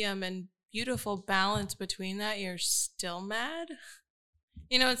medium and beautiful balance between that, you're still mad?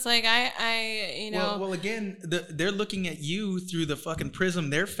 You know, it's like you know. Well, again, they're looking at you through the fucking prism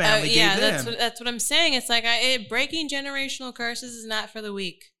their family gave them. That's what I'm saying. It's like breaking generational curses is not for the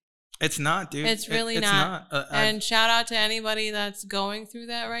weak. It's not, dude. It's really not. And shout out to anybody that's going through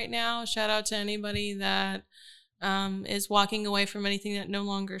that right now. Shout out to anybody that is walking away from anything that no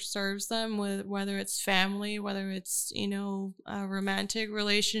longer serves them, whether it's family, whether it's, you know, romantic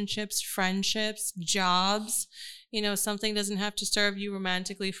relationships, friendships, jobs. You know, something doesn't have to serve you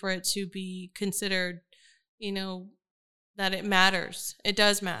romantically for it to be considered, you know, that it matters. It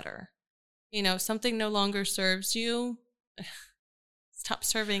does matter. You know, something no longer serves you. Stop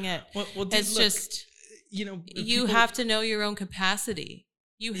serving it. Well, dude, it's look, just, you know, you have to know your own capacity.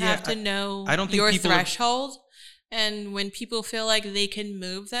 You have to know I don't think your threshold. And when people feel like they can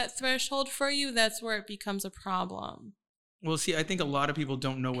move that threshold for you, that's where it becomes a problem. Well, see, I think a lot of people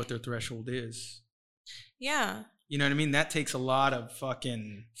don't know what their threshold is. Yeah. You know what I mean? That takes a lot of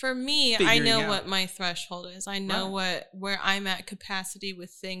fucking. For me, I know what my threshold is. I know where I'm at capacity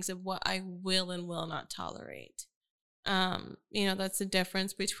with things and what I will and will not tolerate. You know, that's the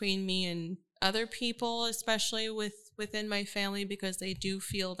difference between me and other people, especially within my family, because they do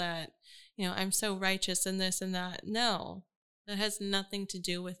feel that, you know, I'm so righteous in this and that. No, that has nothing to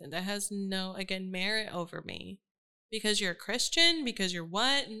do with it. That has no, again, merit over me. Because you're a Christian, because you're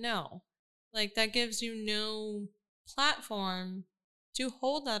what? No. Like, that gives you no platform to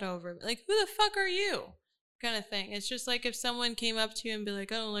hold that over. Like, who the fuck are you? Kind of thing. It's just like if someone came up to you and be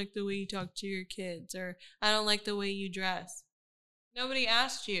like, I don't like the way you talk to your kids, or I don't like the way you dress. Nobody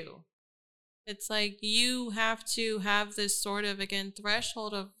asked you. It's like you have to have this sort of, again,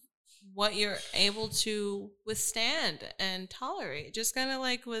 threshold of what you're able to withstand and tolerate. Just kind of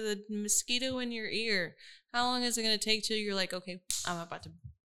like with a mosquito in your ear. How long is it going to take till you're like, okay, I'm about to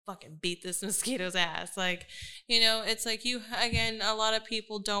fucking beat this mosquito's ass? Like, you know, it's like you, again, a lot of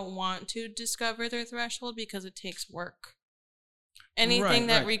people don't want to discover their threshold because it takes work. Anything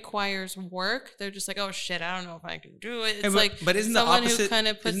that requires work, they're just like, oh shit, I don't know if I can do it. It's but isn't someone the opposite, who kind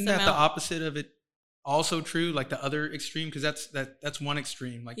of puts isn't them that out. the opposite of it also true? Like the other extreme, because that's one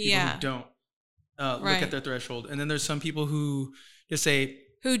extreme. Like people who don't look at their threshold, and then there's some people who just say,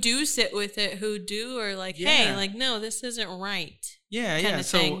 who do sit with it, who do are like, hey, like, no, this isn't right. Yeah.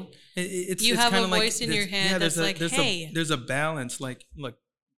 So it's you have a voice in your head that's like, hey. There's a balance. Like, look,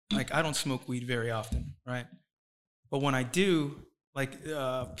 like I don't smoke weed very often, right? But when I do, like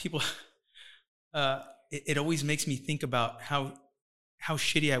people, it always makes me think about how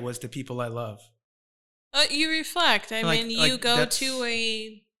shitty I was to people I love. You reflect. I Like- mean, like you go that's- to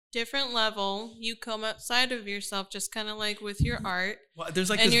a different level. You come outside of yourself, just kind of like with your art, Well, there's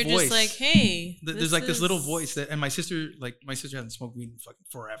like and this you're voice. just like, hey, There's like this little is voice that, and my sister hasn't smoked weed in fucking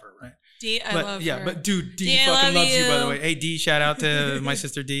forever, right? D. I But love yeah, her. but dude, D D, I fucking love loves you, by the you. way. Hey, D, shout out to my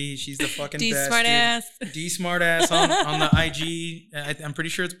sister D. She's the fucking D best. smart dude. ass. D smart ass on the IG. I'm pretty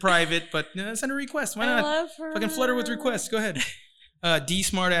sure it's private, but send a request. Why I not? love her. Fucking flutter with requests. Go ahead. D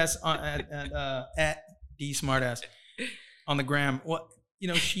smart ass at D smart ass on the gram. What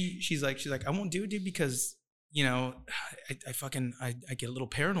she's like I won't do it, dude, because I get a little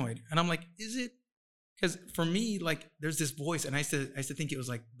paranoid, and I'm like, is it? Because for me, like, there's this voice, and I used to think it was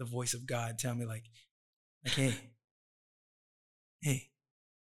like the voice of God telling me like, hey,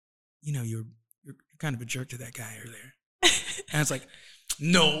 you're kind of a jerk to that guy earlier, and it's like,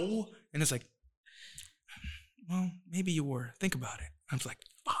 no, and it's like, well, maybe you were. Think about it. I was like,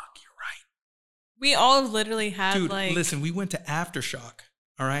 fuck, you're right. We all literally had Dude, like. listen, we went to Aftershock.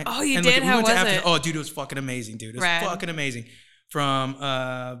 All right. Oh, you and did? we How went to was it? Oh, dude, it was fucking amazing, dude. It was Rad. fucking amazing. From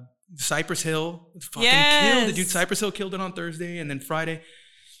Cypress Hill, fucking Yes. killed it, dude. Cypress Hill killed it on Thursday, and then Friday.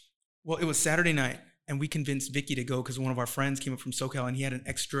 Well, it was Saturday night, and we convinced Vicky to go because one of our friends came up from SoCal, and he had an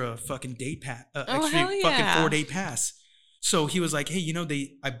extra fucking day pass, hell yeah. fucking 4-day pass. So he was like,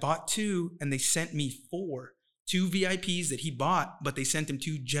 hey, I bought 2, and they sent me 2 VIPs that he bought, but they sent him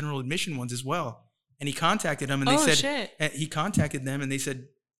 2 general admission ones as well. And he contacted them, and they said, shit. he contacted them, and they said,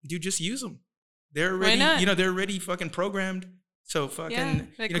 dude, just use them. They're Why already, not? they're already fucking programmed. So fucking, Yeah,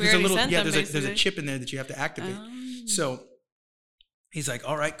 like we there's a already little, sent them, there's a basically. chip in there that you have to activate. Oh. So he's like,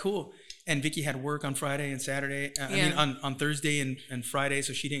 all right, cool. And Vicky had work on Friday and Saturday. I mean, on Thursday and Friday,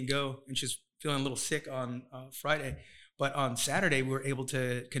 so she didn't go, and she's feeling a little sick on Friday. But on Saturday, we were able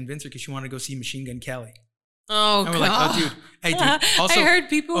to convince her because she wanted to go see Machine Gun Kelly. Oh, And we're God. like, oh, dude. Hey, dude. Also, I heard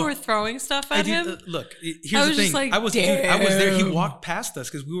people oh, were throwing stuff hey, at dude, him. look, I here's the was thing. just like, I was there. He damn. walked past us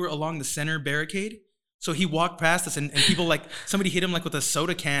because we were along the center barricade. So he walked past us, and people like somebody hit him like with a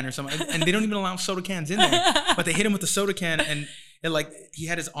soda can or something, and they don't even allow soda cans in there. But they hit him with the soda can, and it like he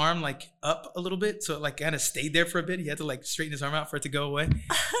had his arm like up a little bit, so it like kind of stayed there for a bit. He had to like straighten his arm out for it to go away.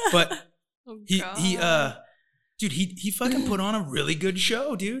 But Oh, he God. dude, he fucking put on a really good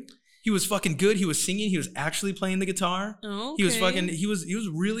show, dude. He was fucking good. He was singing. He was actually playing the guitar. Okay. He was fucking. He was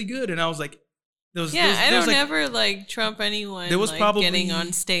really good, and I was like, there was I there was, don't like, ever like trump anyone there was like probably- getting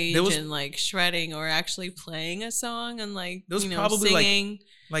on stage there was- and like shredding or actually playing a song and like There was probably, singing.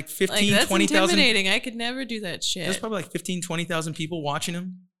 like Like 15, that's 20,000. intimidating. I could never do that shit. There's probably like 15, 20,000 people watching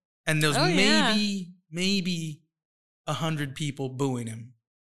him, and there was Oh, yeah. maybe 100 people booing him.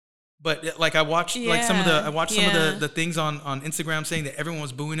 But like I watched like some of Yeah. the things on Instagram saying that everyone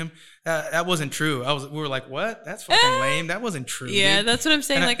was booing him. That wasn't true. We were like, what? That's fucking lame. That wasn't true. Yeah, dude. that's what I'm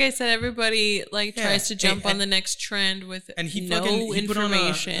saying. And like I said, everybody like Yeah, tries to jump and- on the next trend with And he no fucking he put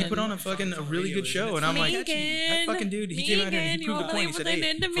information. on a fucking a really good show, and I'm like, that fucking dude. He came out here and he proved the point. He said,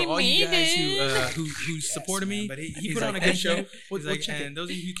 hey, for all you guys who supported me, but he put on a good show. He's like, and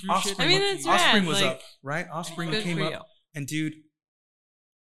those of you who threw shit, I mean, that's Offspring rad, was like, up, right? Offspring good came for up, you. and dude,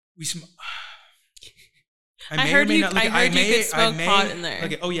 I may or heard may you- not- look, I heard you could smoke may- pot in there.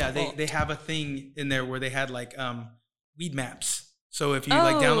 Okay, oh yeah, Cool. they have a thing in there where they had like weed maps. So if you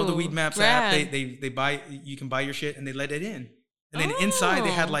like download the Oh, Weed Maps app, rad. they buy, you can buy your shit and they let it in. And then inside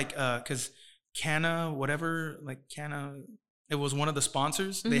they had Oh. like cause Canna, it was one of the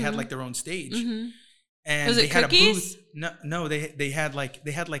sponsors. They had Mhm. like their own stage. Mm-hmm. And Was they it had cookies? a booth. No, they had like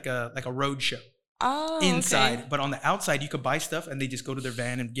a road show Oh, inside, okay. but on the outside you could buy stuff and they just go to their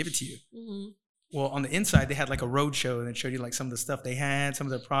van and give it to you. Mhm. Well, on the inside, they had like a road show and it showed you like some of the stuff they had, some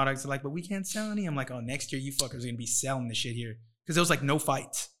of their products. They're like, but we can't sell any. I'm like, oh, next year you fuckers are gonna be selling this shit here because there was like no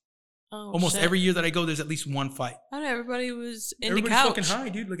fights. Oh, Almost shit. every year that I go, there's at least one fight. I thought everybody was into Everybody's couch. fucking high,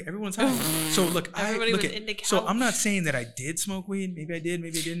 dude. Look, everyone's high. So look, Everybody was look into so I'm not couch. saying that I did smoke weed. Maybe I did.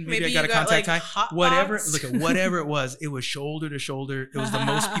 Maybe I didn't. Maybe, Maybe I got you a got, contact like, high. hot Whatever. box. Look at whatever it was. It was shoulder to shoulder. It was the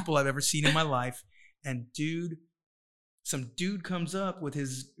most people I've ever seen in my life. And dude, some dude comes up with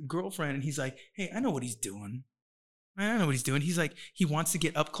his girlfriend and he's like, hey, I know what he's doing. I don't know what he's doing. He's like, he wants to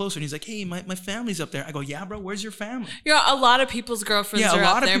get up closer. And he's like, hey, my family's up there. I go, yeah, bro, where's your family? Yeah, a lot of people's girlfriends Yeah, are a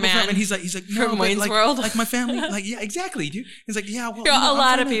lot up of there, people man. and he's like, no, From but Wayne's like, World. like my family, like, yeah, exactly, dude. He's like, yeah, well, Yeah, you know, a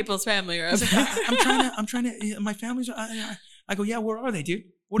lot I'm of trying to- people's family are up He's there. like, I'm trying to, my family's, I go, yeah, where are they, dude?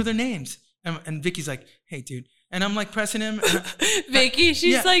 What are their names? And Vicky's like, hey, dude. And I'm like pressing him. Vicky,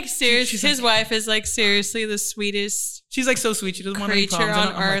 she's Yeah, like serious. she's His like- wife is like seriously the sweetest She's like so sweet. She doesn't want any creature problems. on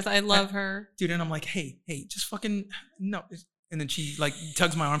And I'm like, earth. I love her. dude. And I'm like, hey, just fucking, no. And then she like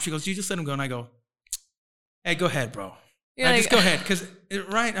tugs my arm. She goes, you just let him go. And I go, hey, go ahead, bro. Just go ahead, because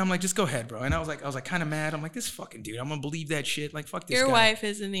right, I'm like, just go ahead, bro. And I was like, kind of mad. I'm like, this fucking dude, I'm gonna believe that shit. Like, fuck this guy. Your wife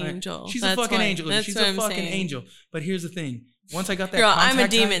is an angel. She's a fucking angel. She's a fucking angel. But here's the thing: once I got that, I'm a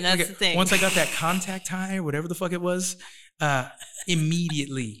demon. That's the thing. Once I got that contact high, or whatever the fuck it was,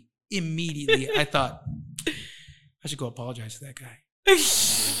 immediately, I thought I should go apologize to that guy.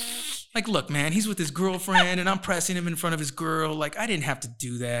 Like, look, man, he's with his girlfriend and I'm pressing him in front of his girl. Like, I didn't have to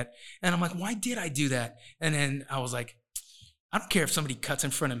do that. And I'm like, why did I do that? And then I was like, I don't care if somebody cuts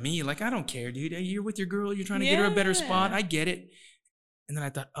in front of me. Like, I don't care, dude. You're with your girl. You're trying to get her a better spot. I get it. And then I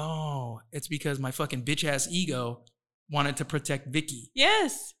thought, oh, it's because my fucking bitch ass ego wanted to protect Vicky.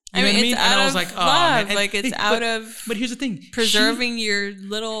 Yes. You know what I mean? And I was like, oh, love. man. Like, it's out of. But here's the thing: preserving your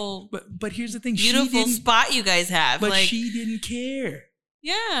little. But here's the thing: beautiful spot you guys have. But like, she didn't care.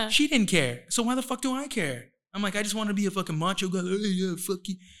 Yeah. She didn't care. So why the fuck do I care? I'm like, I just want to be a fucking macho guy. Hey, yeah, fuck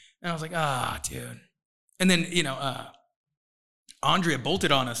you. And I was like, dude. And then Andrea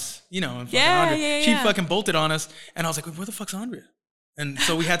bolted on us. She fucking bolted on us, and I was like, where the fuck's Andrea? And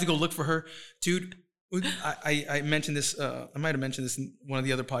so we had to go look for her, dude. I mentioned this. I might have mentioned this in one of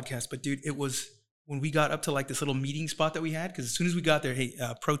the other podcasts, but dude, it was when we got up to like this little meeting spot that we had. Because as soon as we got there, hey,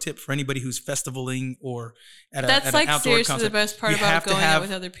 pro tip for anybody who's festivaling or at an outdoor concert. That's like seriously the best part about going out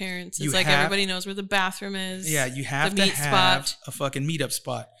with other parents. It's like everybody knows where the bathroom is. Yeah, you have to have a fucking meetup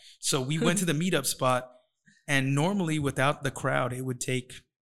spot. So we went to the meetup spot, and normally without the crowd, it would take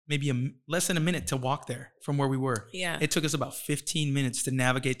maybe less than a minute to walk there from where we were. Yeah. It took us about 15 minutes to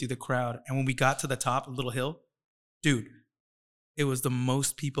navigate through the crowd. And when we got to the top of Little Hill, dude, it was the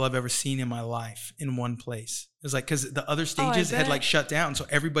most people I've ever seen in my life in one place. It was like, because the other stages had like shut down. So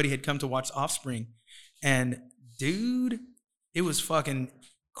everybody had come to watch Offspring. And dude, it was fucking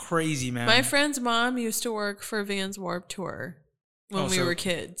crazy, man. My friend's mom used to work for Vans Warped Tour when we were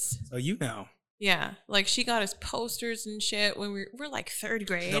kids. So Yeah, like she got us posters and shit when we're like third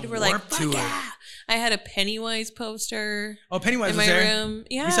grade. We're like, fuck yeah! I had a Pennywise poster. Oh, Pennywise in was my there. room.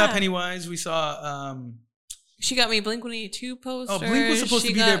 Yeah, we saw Pennywise. We saw. She got me Blink-182 posters. Oh, Blink was supposed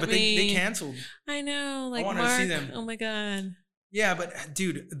to be there, but they canceled. I know. Like, I wanted to see them. Oh my god. Yeah, but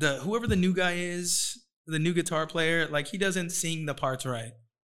dude, whoever the new guy is, the new guitar player, like he doesn't sing the parts right.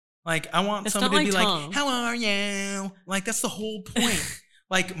 Like I want somebody to be like, "How are you?" Like that's the whole point.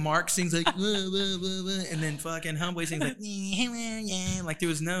 Like Mark sings like, blah, blah, blah, blah, and then fucking Homeboy sings like through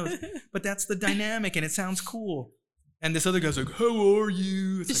his nose. But that's the dynamic, and it sounds cool. And this other guy's like, "How are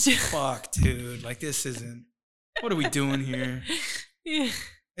you?" It's like, fuck, dude. Like this isn't. What are we doing here? Yeah.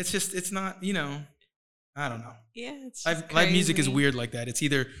 It's just, it's not. I don't know. Yeah, it's live music is weird like that. It's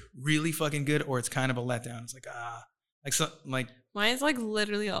either really fucking good or it's kind of a letdown. It's like mine's like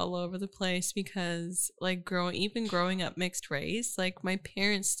literally all over the place because like growing up mixed race, like my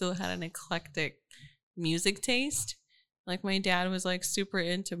parents still had an eclectic music taste. Like my dad was like super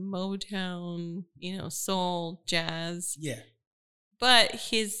into Motown, soul, jazz. Yeah. But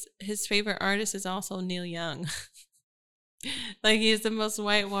his favorite artist is also Neil Young. Like he's the most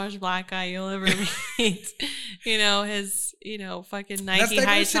whitewashed black guy you'll ever meet. His fucking Nike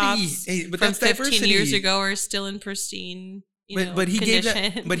high tops from 15 years ago are still in pristine but he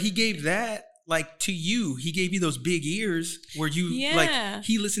condition. gave that like to you. He gave you those big ears where you like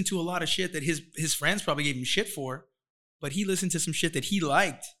he listened to a lot of shit that his friends probably gave him shit for, but he listened to some shit that he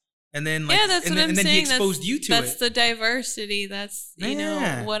liked. And then that's what I'm saying. He exposed you to it. That's the diversity. That's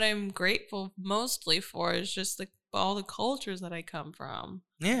what I'm grateful mostly for is just all the cultures that I come from.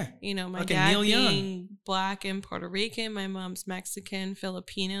 Yeah. My dad being Black and Puerto Rican, my mom's Mexican,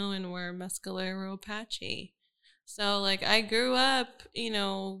 Filipino, and we're Mescalero Apache. So like I grew up,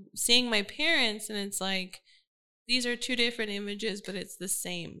 seeing my parents, and it's like these are two different images, but it's the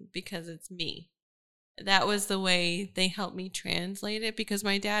same because it's me. That was the way they helped me translate it because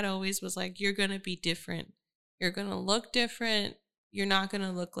my dad always was like, you're going to be different. You're going to look different. You're not going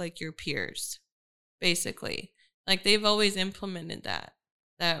to look like your peers, basically. Like they've always implemented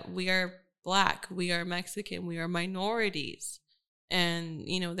that we are Black, we are Mexican, we are minorities. And,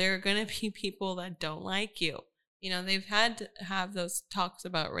 there are going to be people that don't like you. They've had to have those talks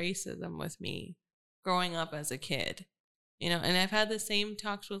about racism with me growing up as a kid. And I've had the same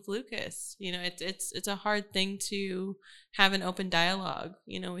talks with Lucas. It's a hard thing to have an open dialogue,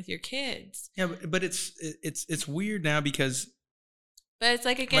 with your kids. Yeah, but it's weird now because. But it's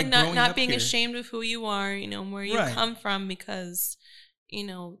like again, not being ashamed of who you are, where you come from, because,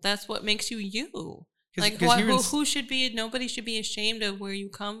 that's what makes you you. Like who should be? Nobody should be ashamed of where you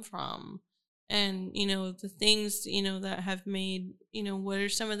come from, and the things that have made what are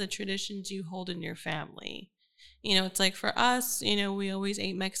some of the traditions you hold in your family. It's like for us, we always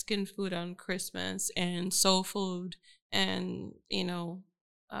ate Mexican food on Christmas and soul food and,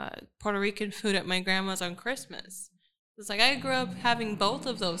 Puerto Rican food at my grandma's on Christmas. It's like I grew up having both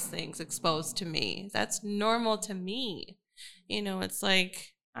of those things exposed to me. That's normal to me. It's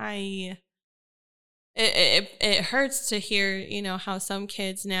like it hurts to hear, how some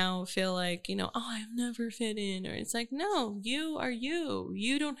kids now feel like, oh, I've never fit in. Or it's like, no, you are you.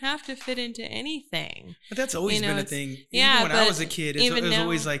 You don't have to fit into anything. But that's always been a thing. Yeah, even when I was a kid, it was now,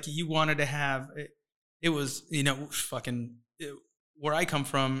 always like you wanted to have it was, where I come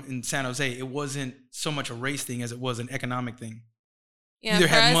from in San Jose, it wasn't so much a race thing as it was an economic thing. Yeah, you either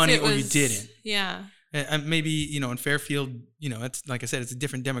had money or you didn't. Yeah. And maybe, in Fairfield, it's like I said, it's a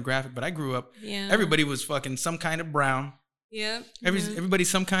different demographic. But I grew up, yeah, everybody was fucking some kind of brown. Yep.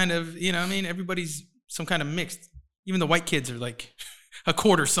 Everybody's some kind of, everybody's some kind of mixed. Even the white kids are like a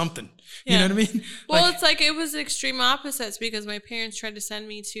quarter something. Yeah. You know what I mean? Well, it's like it was extreme opposites because my parents tried to send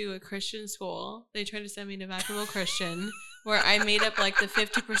me to a Christian school. They tried to send me to Vacaville Christian, where I made up like the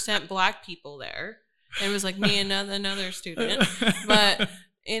 50% black people there. It was like me and another student. But,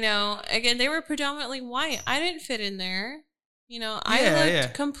 again, they were predominantly white. I didn't fit in there. I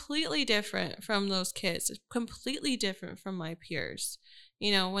looked completely different from those kids, completely different from my peers.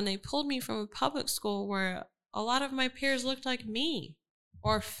 When they pulled me from a public school where a lot of my peers looked like me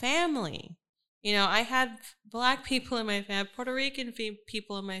or family. I had black people in my family, I have Puerto Rican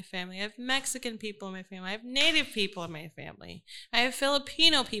people in my family, I have Mexican people in my family, I have Native people in my family, I have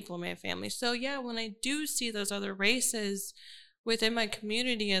Filipino people in my family. So yeah, when I do see those other races within my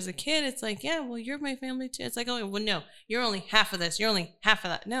community as a kid, it's like, yeah, well, you're my family too. It's like, oh, well, no, you're only half of this, you're only half of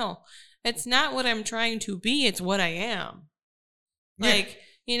that. No, it's not what I'm trying to be, it's what I am. Yeah. Like,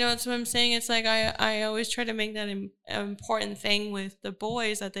 that's what I'm saying. It's like I always try to make that an important thing with the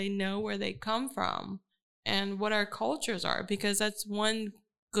boys, that they know where they come from and what our cultures are, because that's one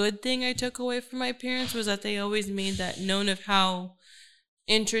good thing I took away from my parents, was that they always made that known of how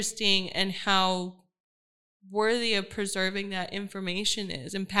interesting and how worthy of preserving that information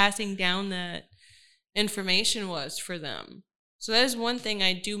is and passing down that information was for them. So that is one thing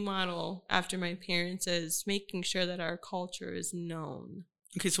I do model after my parents, is making sure that our culture is known.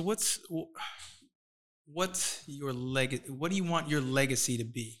 Okay, so what's your legacy? What do you want your legacy to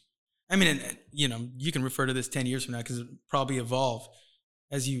be? I mean, you can refer to this 10 years from now because it'll probably evolve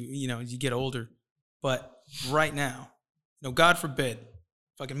as you get older. But right now, God forbid,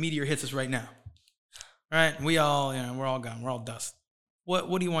 fucking meteor hits us right now. All right, we all, we're all gone. We're all dust. What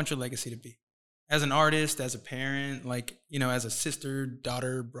do you want your legacy to be? As an artist, as a parent, like, as a sister,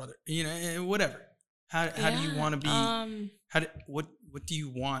 daughter, brother, whatever. How do you want to be? What do you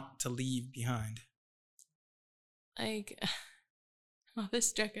want to leave behind? Like, this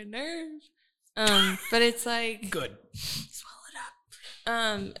struck a nerve. But it's like, good. Swallow it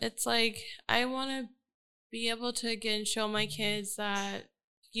up. It's like I want to be able to again show my kids that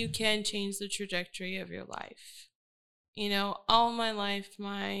you can change the trajectory of your life. All my life,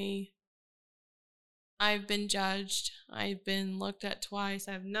 I've been judged. I've been looked at twice.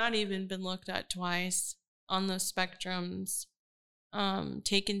 I've not even been looked at twice on those spectrums.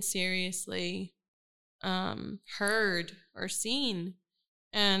 Taken seriously, heard or seen.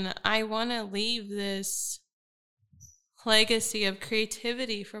 And I want to leave this legacy of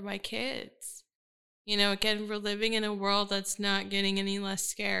creativity for my kids. Again, we're living in a world that's not getting any less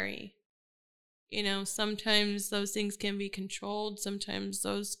scary. Sometimes those things can be controlled. Sometimes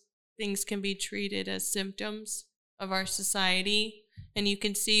those things can be treated as symptoms of our society. And you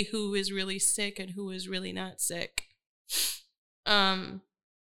can see who is really sick and who is really not sick.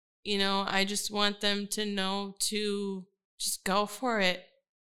 I just want them to know to just go for it.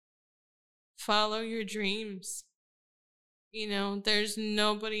 Follow your dreams. There's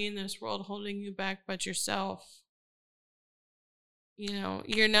nobody in this world holding you back but yourself.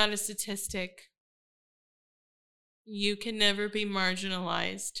 You're not a statistic. You can never be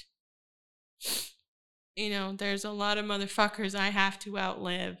marginalized. There's a lot of motherfuckers I have to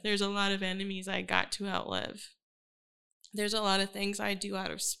outlive. There's a lot of enemies I got to outlive. There's a lot of things I do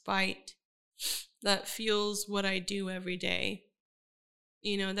out of spite that fuels what I do every day.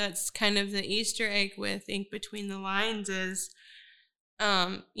 That's kind of the Easter egg with Ink Between the Lines is,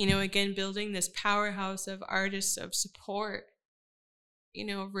 again, building this powerhouse of artists of support.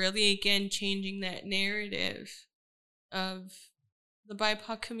 Really, again, changing that narrative of the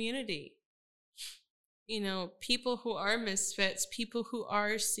BIPOC community. People who are misfits, people who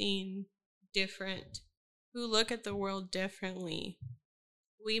are seen different, who look at the world differently.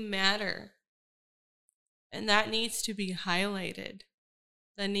 We matter. And that needs to be highlighted.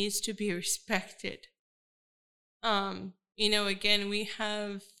 That needs to be respected. Again, we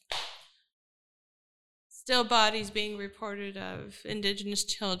have Still bodies being reported of indigenous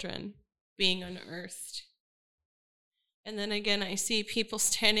children being unearthed. And then again, I see people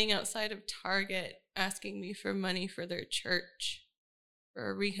standing outside of Target asking me for money for their church for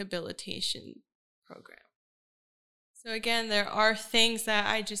a rehabilitation program. So again, there are things that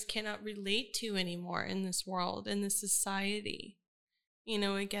I just cannot relate to anymore in this world, in this society. You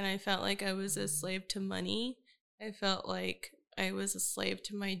know, again, I felt like I was a slave to money. I felt like I was a slave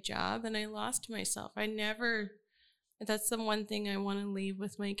to my job, and I lost myself. That's the one thing I want to leave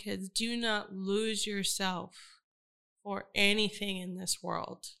with my kids. Do not lose yourself for anything in this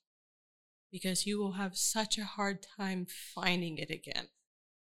world, because you will have such a hard time finding it again.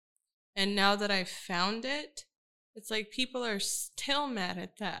 And now that I've found it, it's like people are still mad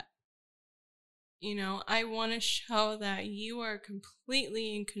at that. You know, I want to show that you are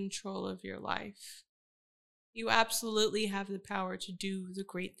completely in control of your life. You absolutely have the power to do the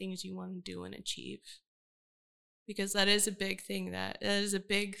great things you want to do and achieve. Because that is a big thing, that is a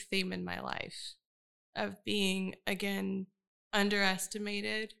big theme in my life, of being, again,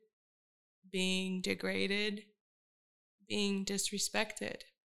 underestimated, being degraded, being disrespected.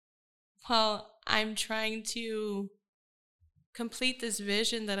 Well, I'm trying to complete this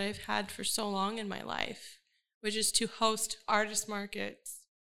vision that I've had for so long in my life, which is to host artist markets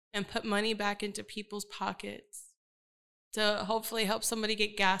and put money back into people's pockets to hopefully help somebody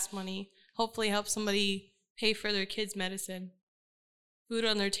get gas money, hopefully help somebody pay for their kids' medicine, food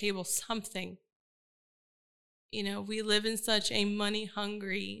on their table, something. You know, we live in such a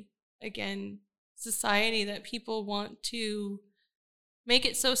money-hungry, again, society that people want to make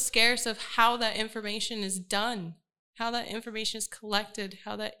it so scarce of how that information is done, how that information is collected,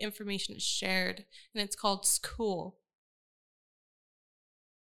 how that information is shared, and it's called school.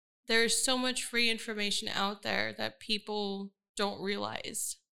 There's so much free information out there that people don't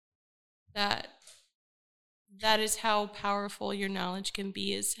realize that is how powerful your knowledge can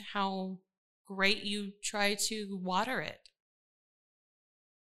be, is how great you try to water it.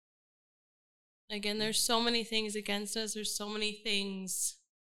 Again, there's so many things against us. There's so many things.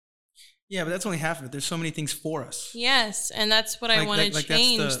 Yeah, but that's only half of it. There's so many things for us. Yes, and that's what I want to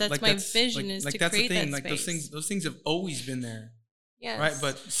change. That's my vision, is to create that space. Like those things have always been there. Yes. Right,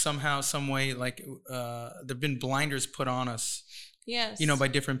 but somehow, some way, like there've been blinders put on us. Yes. You know, by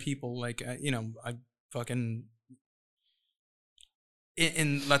different people. Like I fucking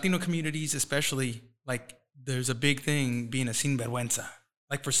in Latino communities, especially, like there's a big thing being a sinvergüenza.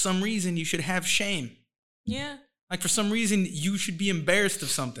 Like for some reason you should have shame. Yeah. Like for some reason you should be embarrassed of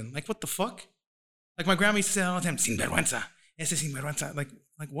something. Like what the fuck? Like my grandma used to say all the time, sinvergüenza, ese sinvergüenza. Like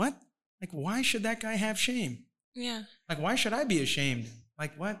what? Like why should that guy have shame? Yeah. Like why should I be ashamed?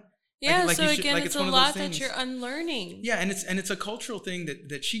 Like what? Yeah. Like so again, like it's a lot that you're unlearning. Yeah, and it's a cultural thing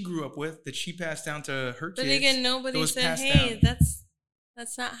that she grew up with, that she passed down to her kids. But again, nobody said, "Hey,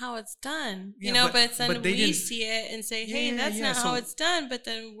 that's not how it's done." Yeah, you know, but then we see it and say, "Hey, that's not how it's done." But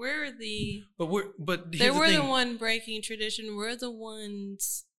then we're the the one breaking tradition. We're the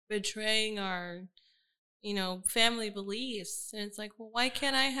ones betraying our, family beliefs. And it's like, well, why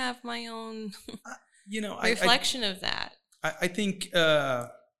can't I have my own reflection of that? I think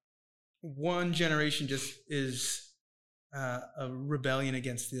one generation just is a rebellion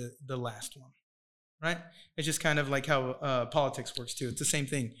against the last one. Right? It's just kind of like how politics works too. It's the same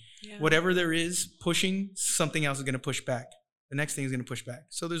thing. Yeah. Whatever there is pushing, something else is going to push back. The next thing is going to push back.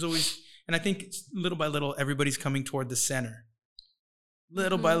 So there's always, and I think little by little, everybody's coming toward the center.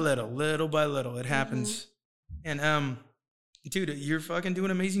 Little by little, it happens. And dude, you're fucking doing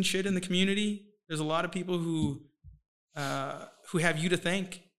amazing shit in the community. There's a lot of people who have you to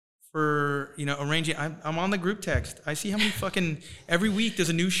thank for arranging. I'm on the group text. I see how many fucking every week there's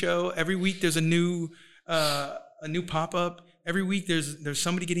a new show. Every week there's a new pop up. Every week there's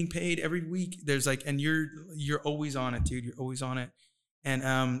somebody getting paid. Every week there's and you're always on it, dude. You're always on it. And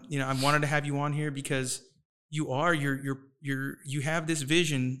I wanted to have you on here because you have this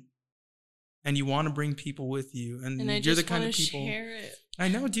vision, and you want to bring people with you, and you're the kind of people. Share it. I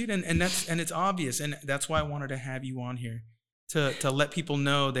know, dude, and it's obvious, and that's why I wanted to have you on here. To let people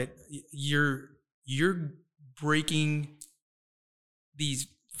know that you're breaking these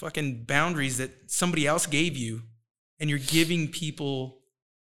fucking boundaries that somebody else gave you, and you're giving people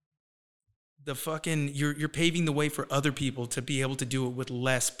you're paving the way for other people to be able to do it with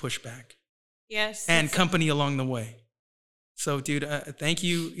less pushback. Yes. And company along the way. So, dude, thank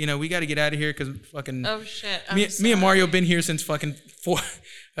you. We got to get out of here because fucking. Oh shit! Me and Mario been here since fucking 4.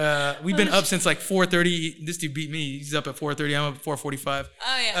 We've been up since 4:30. This dude beat me. He's up at 4:30. I'm up at 4:45.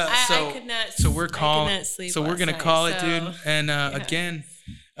 Oh yeah. I could not. So we're calling. Sleep so we're gonna call it, so, dude. And again,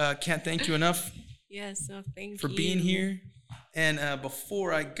 can't thank you enough. Yes, no, thank you. For being here. And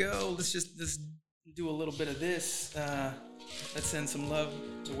before I go, let's do a little bit of this. Let's send some love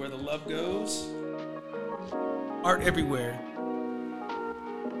to where the love goes. Art Everywhere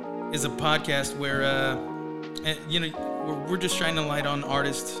is a podcast where, we're just shining a light on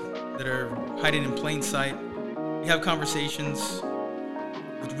artists that are hiding in plain sight. We have conversations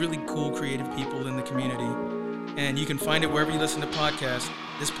with really cool, creative people in the community. And you can find it wherever you listen to podcasts.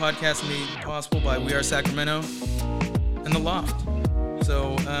 This podcast made possible by We Are Sacramento and The Loft.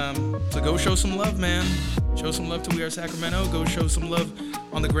 So go show some love, man. Show some love to We Are Sacramento. Go show some love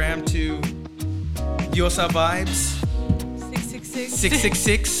on the gram to Diosa Vibes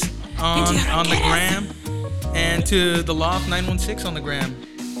 666 on the gram, and to The Loft 916 on the gram.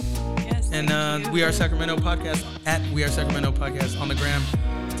 Yes, and We Are Sacramento podcast at We Are Sacramento podcast on the gram.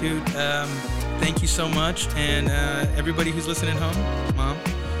 Dude, thank you so much, and everybody who's listening home, Mom,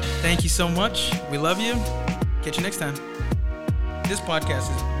 thank you so much. We love you. Catch you next time. This podcast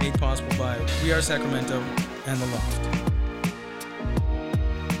is made possible by We Are Sacramento and The Loft.